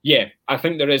yeah, I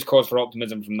think there is cause for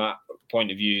optimism from that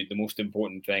point of view. The most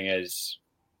important thing is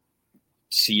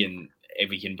seeing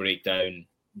if we can break down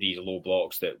these low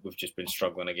blocks that we've just been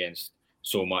struggling against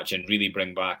so much, and really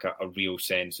bring back a real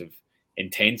sense of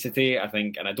intensity, I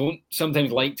think. And I don't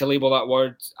sometimes like to label that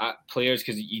word at players,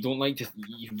 because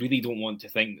you really don't want to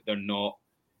think that they're not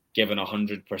given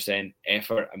 100%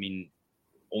 effort. I mean,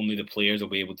 only the players will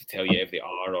be able to tell you if they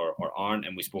are or aren't.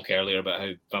 And we spoke earlier about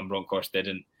how Van Bronckhorst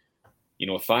didn't,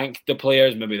 thank the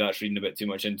players. Maybe that's reading a bit too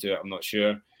much into it. I'm not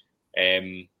sure.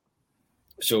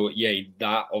 So yeah,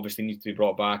 that obviously needs to be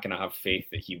brought back, and I have faith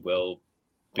that he will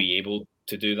be able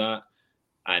to do that.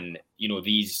 And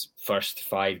these first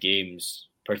 5 games,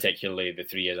 particularly the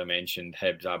 3 as I mentioned,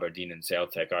 Hibs, Aberdeen, and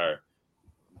Celtic,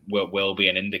 will be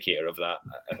an indicator of that.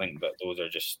 I think that those are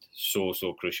just so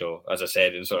crucial. As I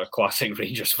said, in sort of classic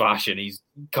Rangers fashion, he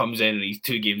comes in and he's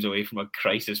 2 games away from a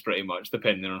crisis, pretty much,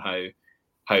 depending on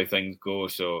how things go.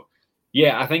 So,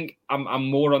 yeah, I think I'm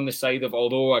more on the side of,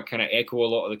 although I kind of echo a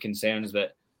lot of the concerns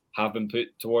that have been put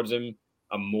towards him,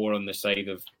 I'm more on the side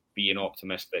of being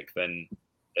optimistic than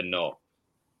not.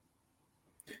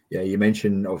 Yeah, you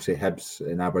mentioned obviously Hibs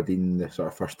and Aberdeen, the sort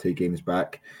of first 2 games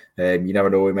back. You never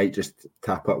know, we might just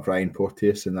tap up Ryan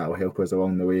Porteous and that will help us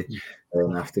along the way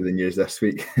after the news this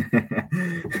week.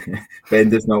 Ben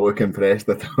does not look impressed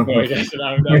at all. No, he doesn't.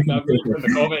 I'm turning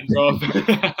the comments off.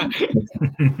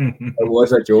 It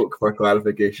was a joke, for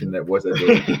clarification. It was a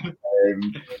joke.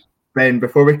 Ben,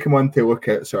 before we come on to look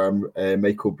at sort of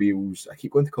Michael Beale's, I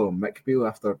keep going to call him Mick Beale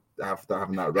after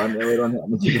having that rant earlier on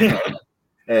it.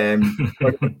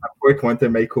 Before we come on to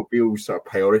Michael Beale's sort of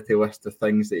priority list of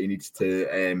things that he needs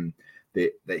to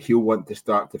that he'll want to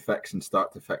start to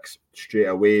fix straight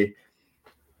away,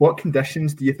 what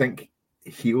conditions do you think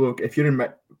he'll, if you're in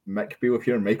Mick Beale, if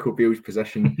you're in Michael Beale's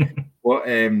position, what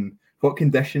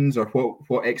conditions or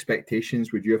what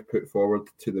expectations would you have put forward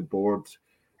to the board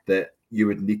that you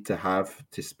would need to have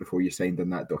before you signed on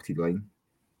that dotted line?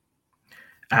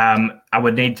 I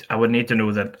would need to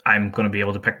know that I'm going to be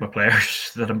able to pick my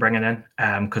players that I'm bringing in,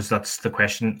 because that's the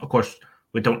question. Of course,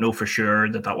 we don't know for sure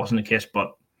that wasn't the case,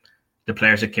 but the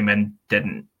players that came in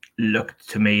didn't look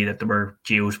to me that they were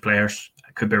Gio's players.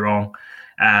 I could be wrong,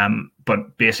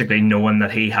 but basically knowing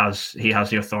that he has the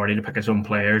authority to pick his own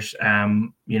players,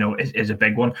 is a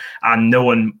big one, and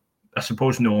knowing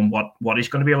what he's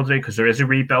going to be able to do, because there is a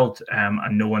rebuild,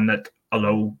 and knowing that,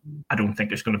 although I don't think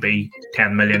there's going to be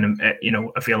 10 million,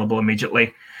 available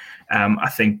immediately, I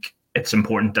think it's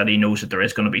important that he knows that there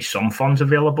is going to be some funds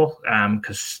available,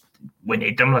 because we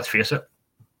need them. Let's face it.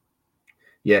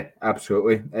 Yeah,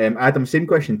 absolutely. Adam, same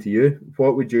question to you.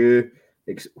 What do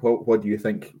you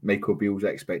think Michael Beale's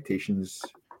expectations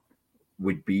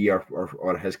would be,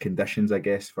 or his conditions, I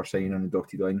guess, for signing on the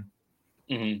dotted line?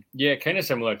 Mm-hmm. Yeah, kind of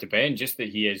similar to Ben, just that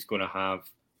he is going to have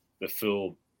the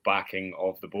full backing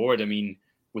of the board. I mean,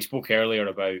 we spoke earlier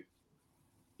about,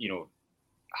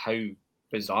 how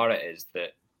bizarre it is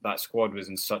that squad was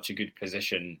in such a good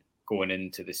position going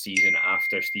into the season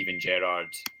after Steven Gerrard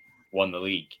won the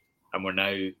league. And we're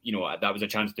now, that was a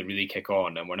chance to really kick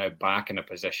on. And we're now back in a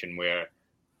position where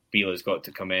Beale has got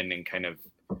to come in and kind of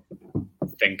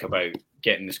think about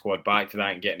getting the squad back to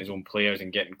that and getting his own players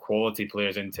and getting quality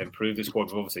players in to improve the squad.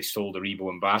 We've obviously sold Aribo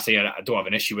and Bassey. I don't have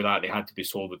an issue with that. They had to be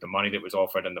sold with the money that was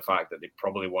offered and the fact that they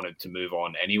probably wanted to move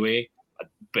on anyway.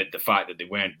 But the fact that they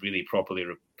weren't really properly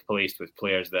replaced with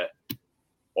players that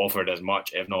offered as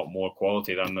much, if not more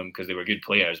quality than them, because they were good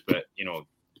players. But,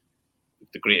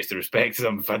 the greatest of respect to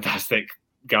them, fantastic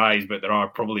guys, but there are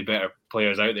probably better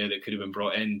players out there that could have been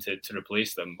brought in to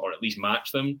replace them or at least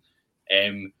match them.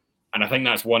 And I think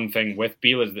that's one thing with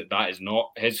Beale, is that is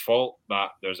not his fault, that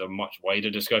there's a much wider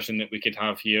discussion that we could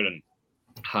have here and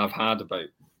have had about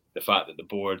the fact that the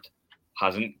board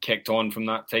hasn't kicked on from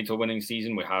that title-winning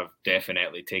season. We have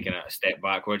definitely taken it a step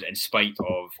backwards in spite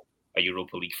of a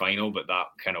Europa League final, but that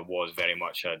kind of was very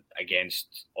much a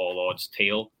against all odds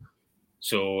tale.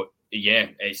 So, yeah,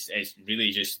 it's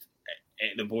really just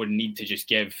the board need to just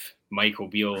give Michael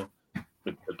Beale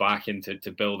the backing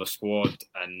to build a squad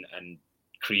and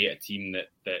create a team that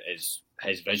is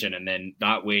his vision. And then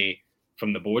that way,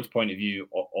 from the board's point of view,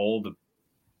 all the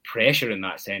pressure in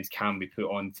that sense can be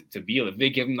put on to Beale. If they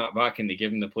give him that back and they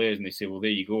give him the players and they say, well, there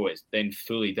you go, it's then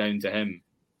fully down to him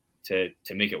to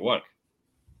make it work.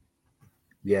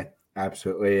 Yeah,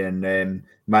 absolutely. And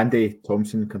Mandy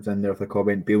Thompson comes in there with a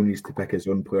comment: Beale needs to pick his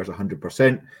own players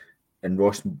 100%, and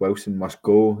Ross Wilson must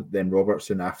go. Then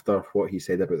Robertson, after what he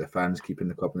said about the fans keeping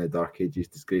the club in the dark ages,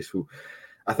 disgraceful.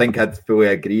 I think I'd fully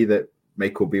agree that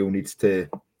Michael Beale needs to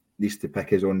pick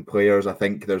his own players. I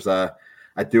think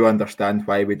I do understand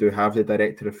why we do have the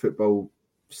director of football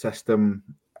system.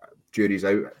 Jury's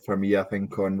out for me, I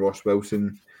think, on Ross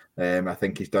Wilson. I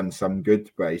think he's done some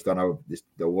good, but he's done a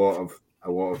lot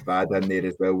of bad in there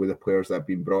as well with the players that have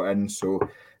been brought in. So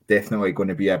definitely going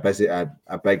to be a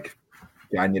big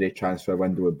January transfer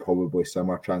window and probably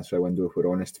summer transfer window, if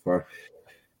we're honest, for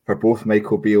both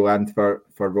Michael Beale and for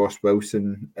Ross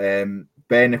Wilson.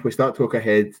 Ben, if we start to look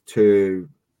ahead to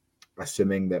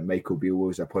assuming that Michael Beale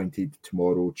was appointed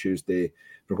tomorrow, Tuesday,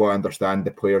 from what I understand,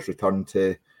 the players return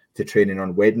to training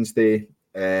on Wednesday.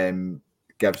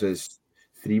 Gives us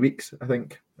 3 weeks, I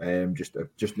think. Just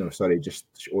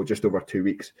over 2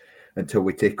 weeks until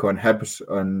we take on Hibs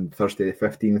on Thursday the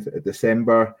 15th of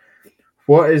December.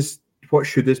 What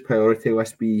should his priority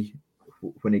list be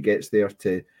when he gets there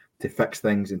to fix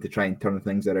things and to try and turn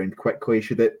things around quickly?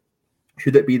 Should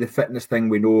it be the fitness thing?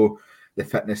 We know the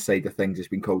fitness side of things has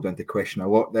been called into question a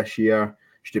lot this year.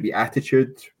 Should it be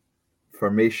attitude,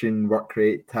 formation, work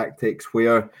rate, tactics?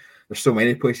 Where there's so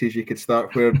many places you could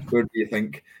start. Where do you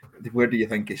think where do you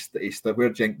think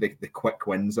the quick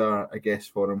wins are, I guess,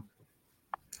 for him?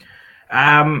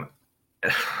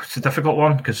 It's a difficult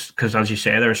one because as you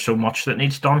say, there's so much that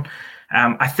needs done.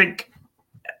 I think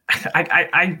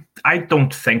I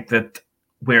don't think that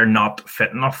we're not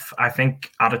fit enough. I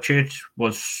think attitude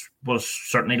was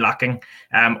certainly lacking,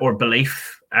 or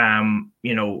belief. I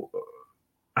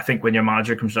think when your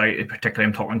manager comes out, particularly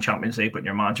I'm talking Champions League, when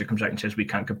your manager comes out and says we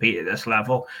can't compete at this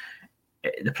level,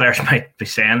 the players might be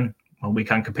saying, well, we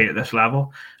can't compete at this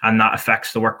level, and that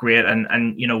affects the work rate. And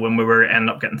when we were end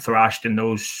up getting thrashed in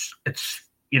those, it's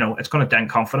going to dent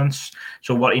confidence.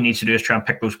 So what he needs to do is try and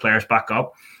pick those players back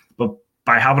up, but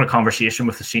by having a conversation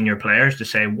with the senior players to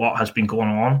say what has been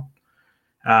going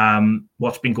on,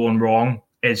 what's been going wrong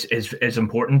is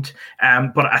important.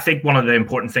 But I think one of the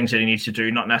important things that he needs to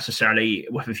do, not necessarily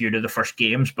with a view to the first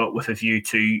games, but with a view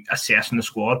to assessing the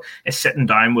squad, is sitting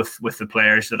down with the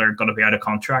players that are going to be out of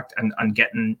contract and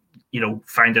getting,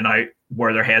 finding out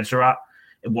where their heads are at.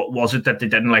 What was it that they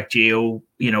didn't like Gio?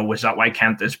 Was that why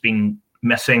Kent has been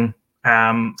missing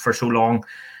for so long?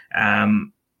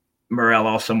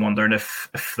 Morelos, I'm wondering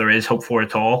if there is hope for it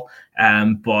at all.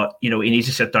 But he needs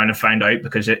to sit down and find out,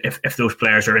 because if those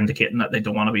players are indicating that they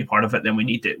don't want to be part of it, then we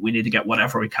need to get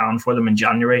whatever we can for them in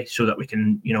January so that we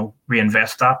can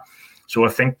reinvest that. So I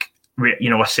think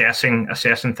assessing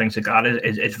things like that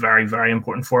is very, very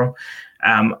important for him.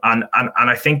 And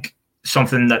I think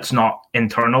something that's not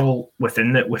internal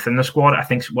within the squad, I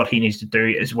think what he needs to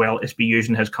do as well is be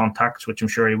using his contacts, which I'm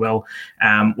sure he will,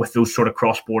 with those sort of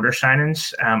cross-border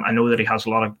signings. I know that he has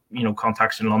a lot of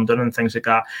contacts in London and things like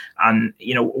that. And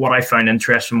what I found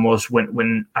interesting was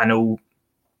when I know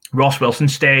Ross Wilson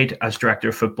stayed as director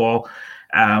of football,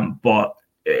 but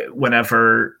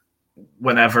whenever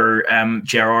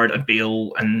Gerrard and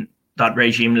Beale and that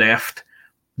regime left,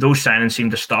 those signings seemed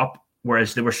to stop,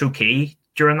 whereas they were so key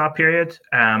during that period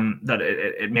that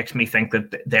it makes me think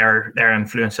that their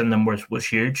influence in them was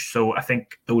huge. So I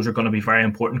think those are going to be very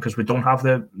important because we don't have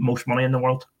the most money in the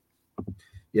world.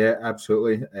 Yeah,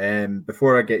 absolutely.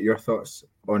 Before I get your thoughts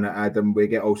on it, Adam, we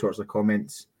get all sorts of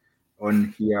comments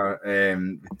on here.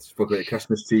 Spoke about the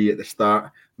Christmas tree at the start.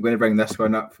 I'm going to bring this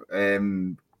one up,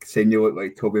 saying you look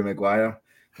like Tobey Maguire.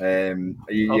 Are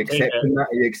you accepting that?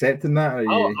 Are you accepting that?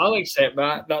 I'll accept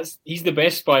that. He's the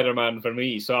best Spider-Man for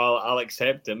me, so I'll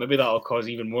accept it. Maybe that'll cause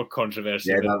even more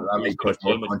controversy. Yeah, that might cause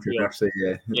more controversy.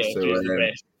 Yeah, yeah. So, the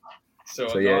best. So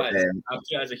I'll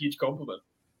take it as a huge compliment.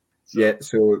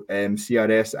 So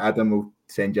CRS Adam will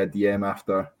send you a DM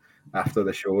after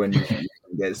the show, and you can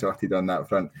get sorted on that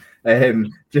front.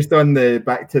 Just on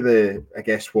back to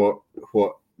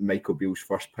what Michael Beale's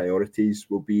first priorities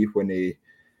will be when he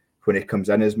comes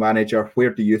in as manager.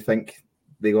 Where do you think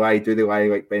they lie? Do they lie,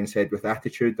 like Ben said, with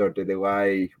attitude, or do they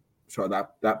lie sort of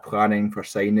that planning for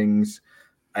signings?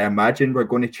 I imagine we're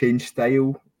going to change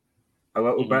style a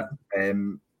little bit.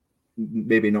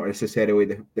 Maybe not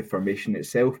necessarily the formation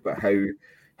itself, but how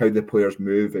the players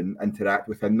move and interact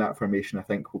within that formation, I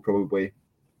think will probably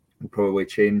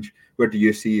change. Where do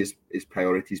you see his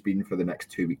priorities being for the next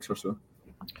 2 weeks or so?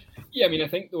 Yeah, I mean, I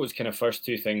think those kind of first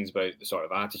two things about the sort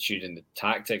of attitude and the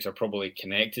tactics are probably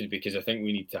connected, because I think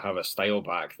we need to have a style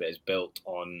back that is built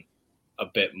on a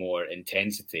bit more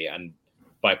intensity. And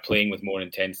by playing with more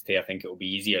intensity, I think it will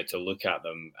be easier to look at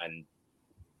them and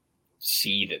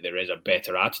see that there is a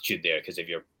better attitude there, because if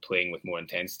you're playing with more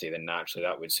intensity, then naturally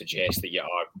that would suggest that you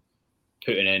are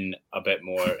putting in a bit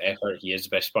more effort. He is the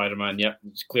best Spider-Man. Yeah,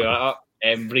 let's clear that up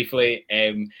briefly.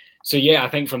 So yeah, I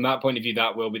think from that point of view,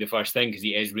 that will be the first thing, because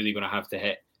he is really going to have to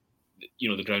hit,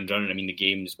 the ground running. I mean, the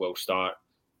games will start.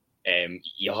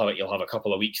 You'll have a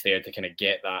couple of weeks there to kind of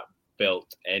get that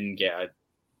built in, get a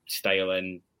style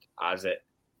in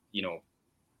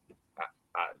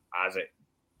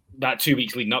that 2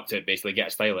 weeks leading up to it, basically get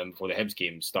a style in before the Hibs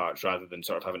game starts, rather than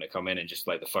sort of having to come in and just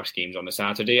like the first game's on the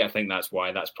Saturday. I think that's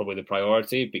why that's probably the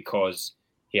priority, because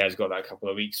he has got that couple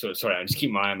of weeks. So sorry, I'm just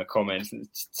keeping my eye on the comments.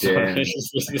 It's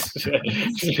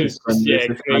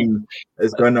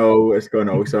gone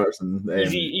all sorts. And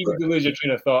easy to lose your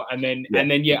train of thought, and then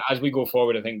as we go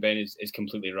forward, I think Ben is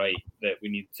completely right that we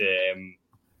need to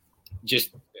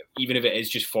just, even if it is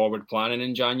just forward planning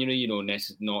in January,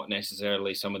 not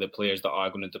necessarily some of the players that are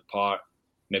going to depart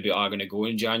maybe are going to go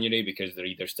in January because they're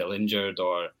either still injured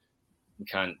or we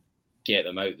can't get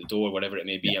them out the door, whatever it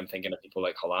may be. I'm thinking of people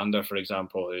like Hollander, for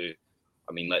example, who,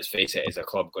 I mean, let's face it, is a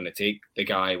club going to take the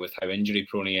guy with how injury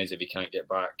prone he is if he can't get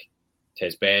back to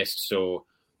his best? So,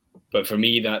 but for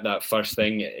me, that first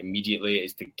thing immediately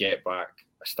is to get back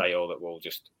a style that will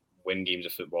just win games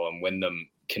of football and win them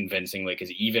convincingly.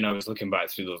 Because even I was looking back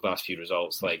through those last few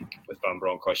results, like with Van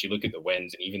Bronckhorst, you look at the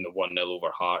wins and even the 1-0 over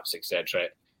Hearts, etc.,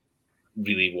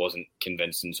 really wasn't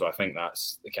convincing. So I think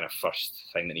that's the kind of first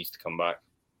thing that needs to come back.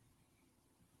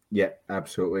 Yeah,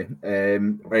 absolutely.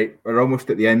 Right, we're almost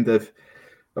at the end of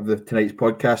tonight's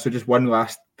podcast. So just one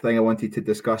last thing I wanted to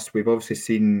discuss. We've obviously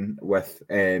seen with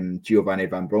Giovanni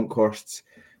Van Bronckhorst's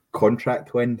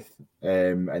contract length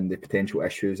and the potential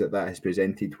issues that has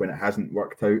presented when it hasn't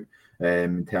worked out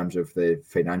in terms of the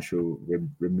financial, I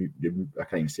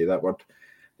can't even say that word,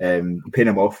 paying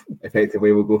him off,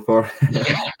 effectively, we'll go for.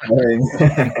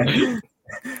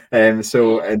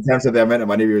 So in terms of the amount of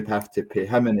money we would have to pay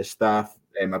him and his staff,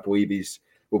 I believe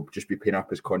will just be paying up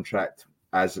his contract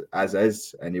as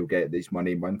is, and he'll get this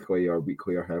money monthly or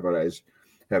weekly or however it is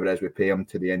we pay him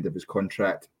to the end of his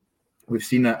contract. We've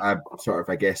seen a sort of,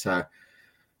 I guess, an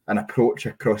approach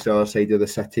across the other side of the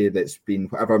city that's been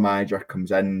whatever manager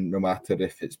comes in, no matter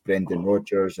if it's Brendan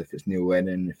Rodgers, if it's Neil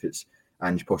Lennon, if it's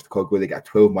Ange Postecoglou, they get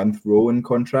a 12-month rolling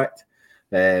contract,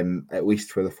 at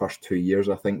least for the first 2 years,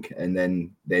 I think, and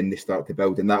then they start to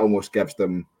build, and that almost gives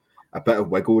them a bit of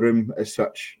wiggle room as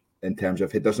such, in terms of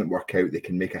if it doesn't work out, they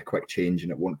can make a quick change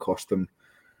and it won't cost them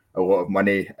a lot of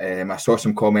money. I saw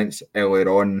some comments earlier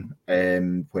on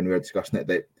when we were discussing it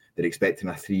that they're expecting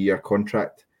a 3-year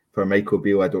contract for Michael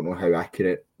Beale. I don't know how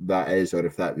accurate that is, or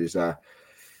if that was a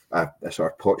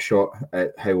sort of pot shot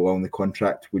at how long the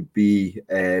contract would be.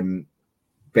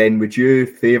 Ben, would you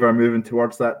favour moving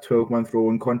towards that 12-month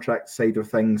rolling contract side of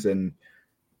things? And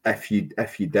if you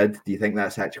did, do you think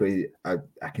that's actually a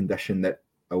condition that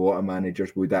a lot of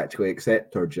managers would actually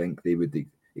accept, or do you think they would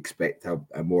expect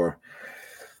a more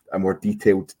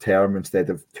detailed term instead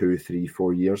of 2, 3,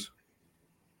 4 years?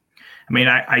 I mean,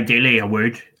 ideally I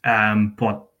would,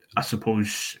 but I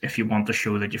suppose if you want to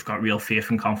show that you've got real faith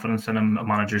and confidence in him, a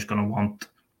manager's going to want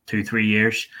 2-3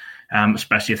 years,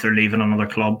 especially if they're leaving another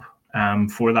club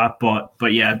for that.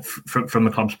 But yeah, from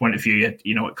the club's point of view, it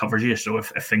covers you. So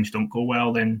if things don't go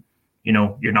well, then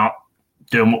you're not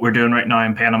doing what we're doing right now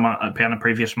and paying a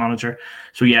previous manager.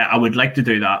 So yeah, I would like to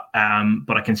do that,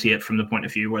 but I can see it from the point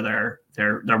of view where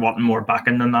they're wanting more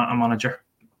backing than that, a manager.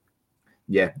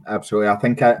 Yeah, absolutely. I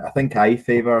think I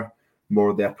favour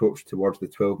more the approach towards the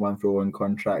 12-month rolling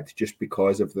contract, just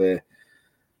because of the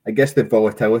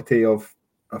volatility of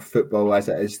football as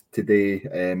it is today.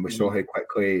 We saw how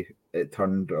quickly it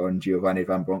turned on Giovanni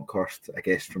Van Bronckhorst, I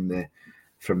guess, from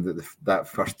that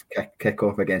first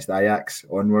kick-off against Ajax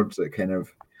onwards. It kind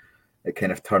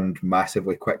of turned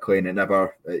massively quickly, and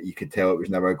you could tell it was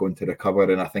never going to recover.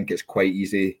 And I think it's quite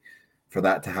easy for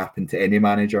that to happen to any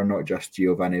manager, not just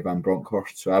Giovanni Van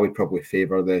Bronckhorst. So I would probably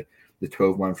favour the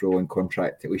 12-month rolling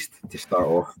contract, at least to start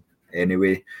off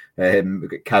anyway. We've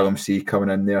got Callum C coming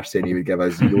in there saying he would give a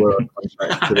 $0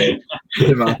 contract to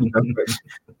the manager, which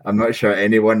I'm not sure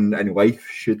anyone in life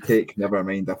should take, never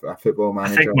mind a football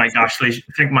manager. I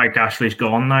think Mike Ashley's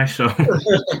gone now, so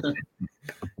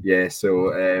yeah.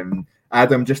 So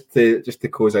Adam, just to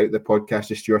close out the podcast,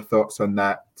 just your thoughts on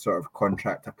that sort of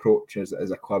contract approach as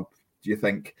a club. Do you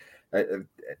think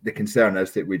the concern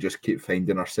is that we just keep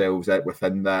finding ourselves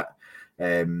within that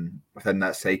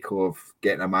cycle of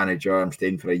getting a manager, I'm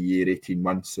staying for a year, 18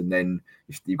 months, and then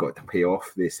you've got to pay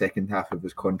off the second half of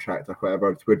his contract or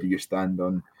whatever? Where do you stand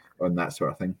on that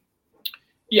sort of thing?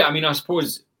 Yeah, I mean, I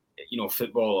suppose,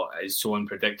 football is so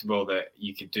unpredictable that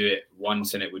you could do it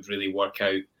once and it would really work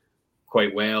out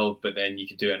quite well, but then you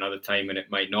could do it another time and it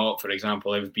might not. For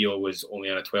example, if Beale was only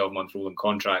on a 12-month rolling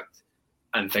contract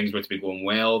and things were to be going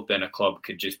well, then a club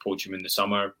could just poach him in the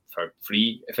summer for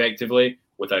free, effectively,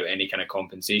 without any kind of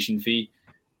compensation fee.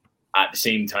 At the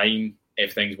same time,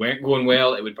 if things weren't going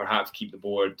well, it would perhaps keep the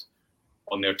board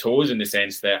on their toes, in the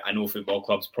sense that I know football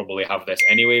clubs probably have this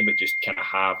anyway, but just kind of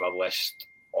have a list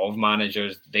of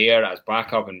managers there as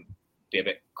backup and be a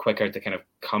bit quicker to kind of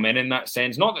come in that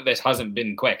sense. Not that this hasn't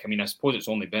been quick. I mean, I suppose it's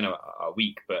only been a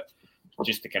week, but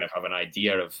just to kind of have an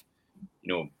idea of,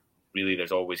 really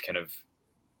there's always kind of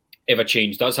if a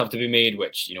change does have to be made,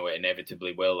 which it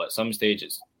inevitably will at some stage,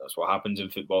 that's what happens in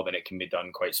football, then it can be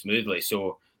done quite smoothly.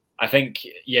 So I think,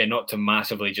 not to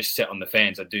massively just sit on the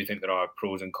fence. I do think there are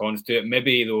pros and cons to it.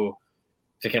 Maybe though,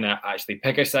 to kind of actually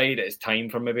pick a side, it's time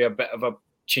for maybe a bit of a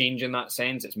change in that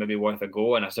sense. It's maybe worth a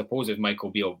go. And I suppose if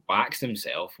Michael Beale backs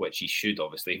himself, which he should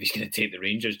obviously, if he's going to take the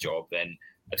Rangers job, then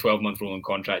a 12-month rolling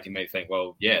contract, you might think,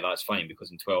 well, yeah, that's fine,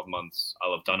 because in 12 months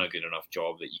I'll have done a good enough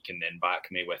job that you can then back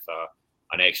me with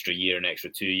an extra year, an extra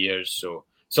 2 years. So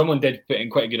someone did put in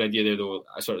quite a good idea there, though,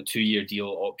 a sort of 2-year deal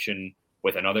option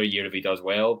with another year if he does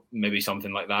well, maybe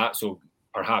something like that. So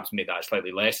perhaps make that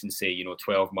slightly less and say,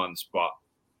 12 months, but,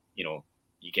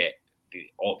 you get the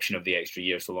option of the extra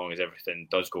year so long as everything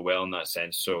does go well in that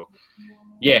sense. So,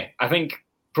 yeah, I think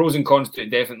pros and cons to it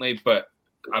definitely, but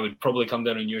I would probably come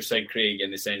down on your side, Craig,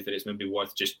 in the sense that it's maybe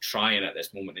worth just trying at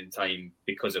this moment in time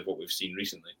because of what we've seen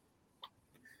recently.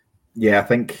 Yeah,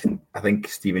 I think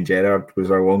Steven Gerrard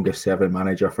was our longest serving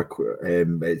manager for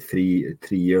 3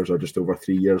 years or just over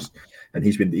 3 years, and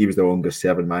he was the longest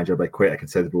serving manager by quite a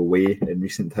considerable way in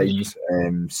recent times.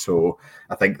 So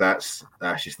I think that's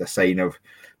just a sign of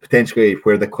potentially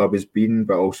where the club has been,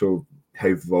 but also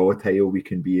how volatile we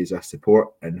can be as a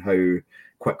support and how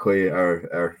quickly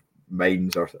our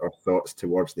minds or thoughts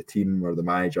towards the team or the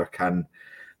manager can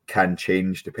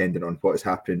change depending on what is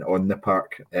happening on the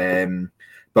park.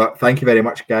 But thank you very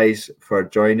much, guys, for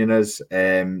joining us. Just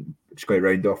going to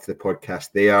round off the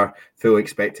podcast there. Fully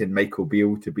expecting Michael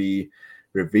Beale to be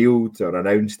revealed or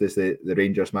announced as the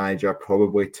Rangers manager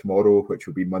probably tomorrow, which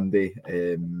will be Monday,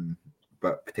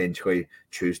 but potentially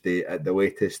Tuesday at the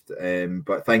latest.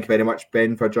 But thank you very much,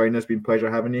 Ben, for joining us. It's been a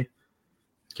pleasure having you.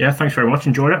 Yeah, thanks very much.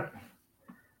 Enjoyed it.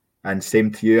 And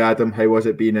same to you, Adam. How was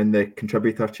it being in the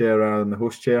contributor chair rather than the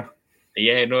host chair?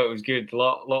 Yeah, no, it was good. A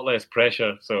lot less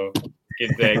pressure. So good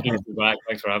to be back.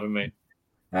 Thanks for having me.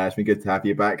 It's been good to have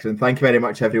you back. And thank you very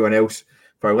much, everyone else,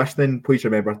 for listening. Please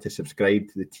remember to subscribe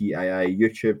to the TII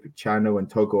YouTube channel and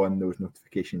toggle on those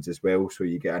notifications as well, so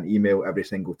you get an email every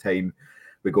single time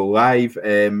we go live.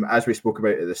 As we spoke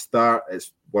about at the start,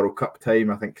 it's World Cup time.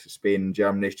 I think Spain and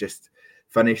Germany's just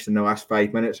finished in the last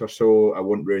 5 minutes or so. I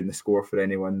won't ruin the score for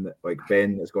anyone like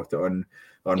Ben that's got it on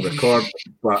record,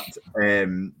 but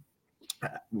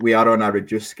we are on a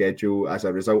reduced schedule as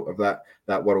a result of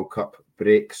that World Cup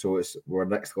break. So we're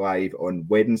next live on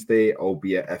Wednesday,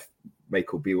 albeit if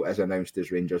Michael Beale is announced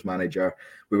as Rangers manager,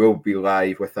 we will be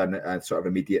live with a sort of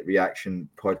immediate reaction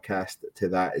podcast to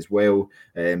that as well.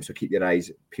 So keep your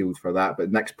eyes peeled for that.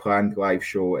 But next planned live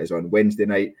show is on Wednesday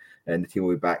night, and the team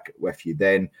will be back with you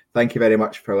then. Thank you very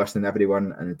much for listening,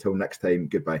 everyone. And until next time,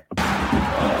 goodbye.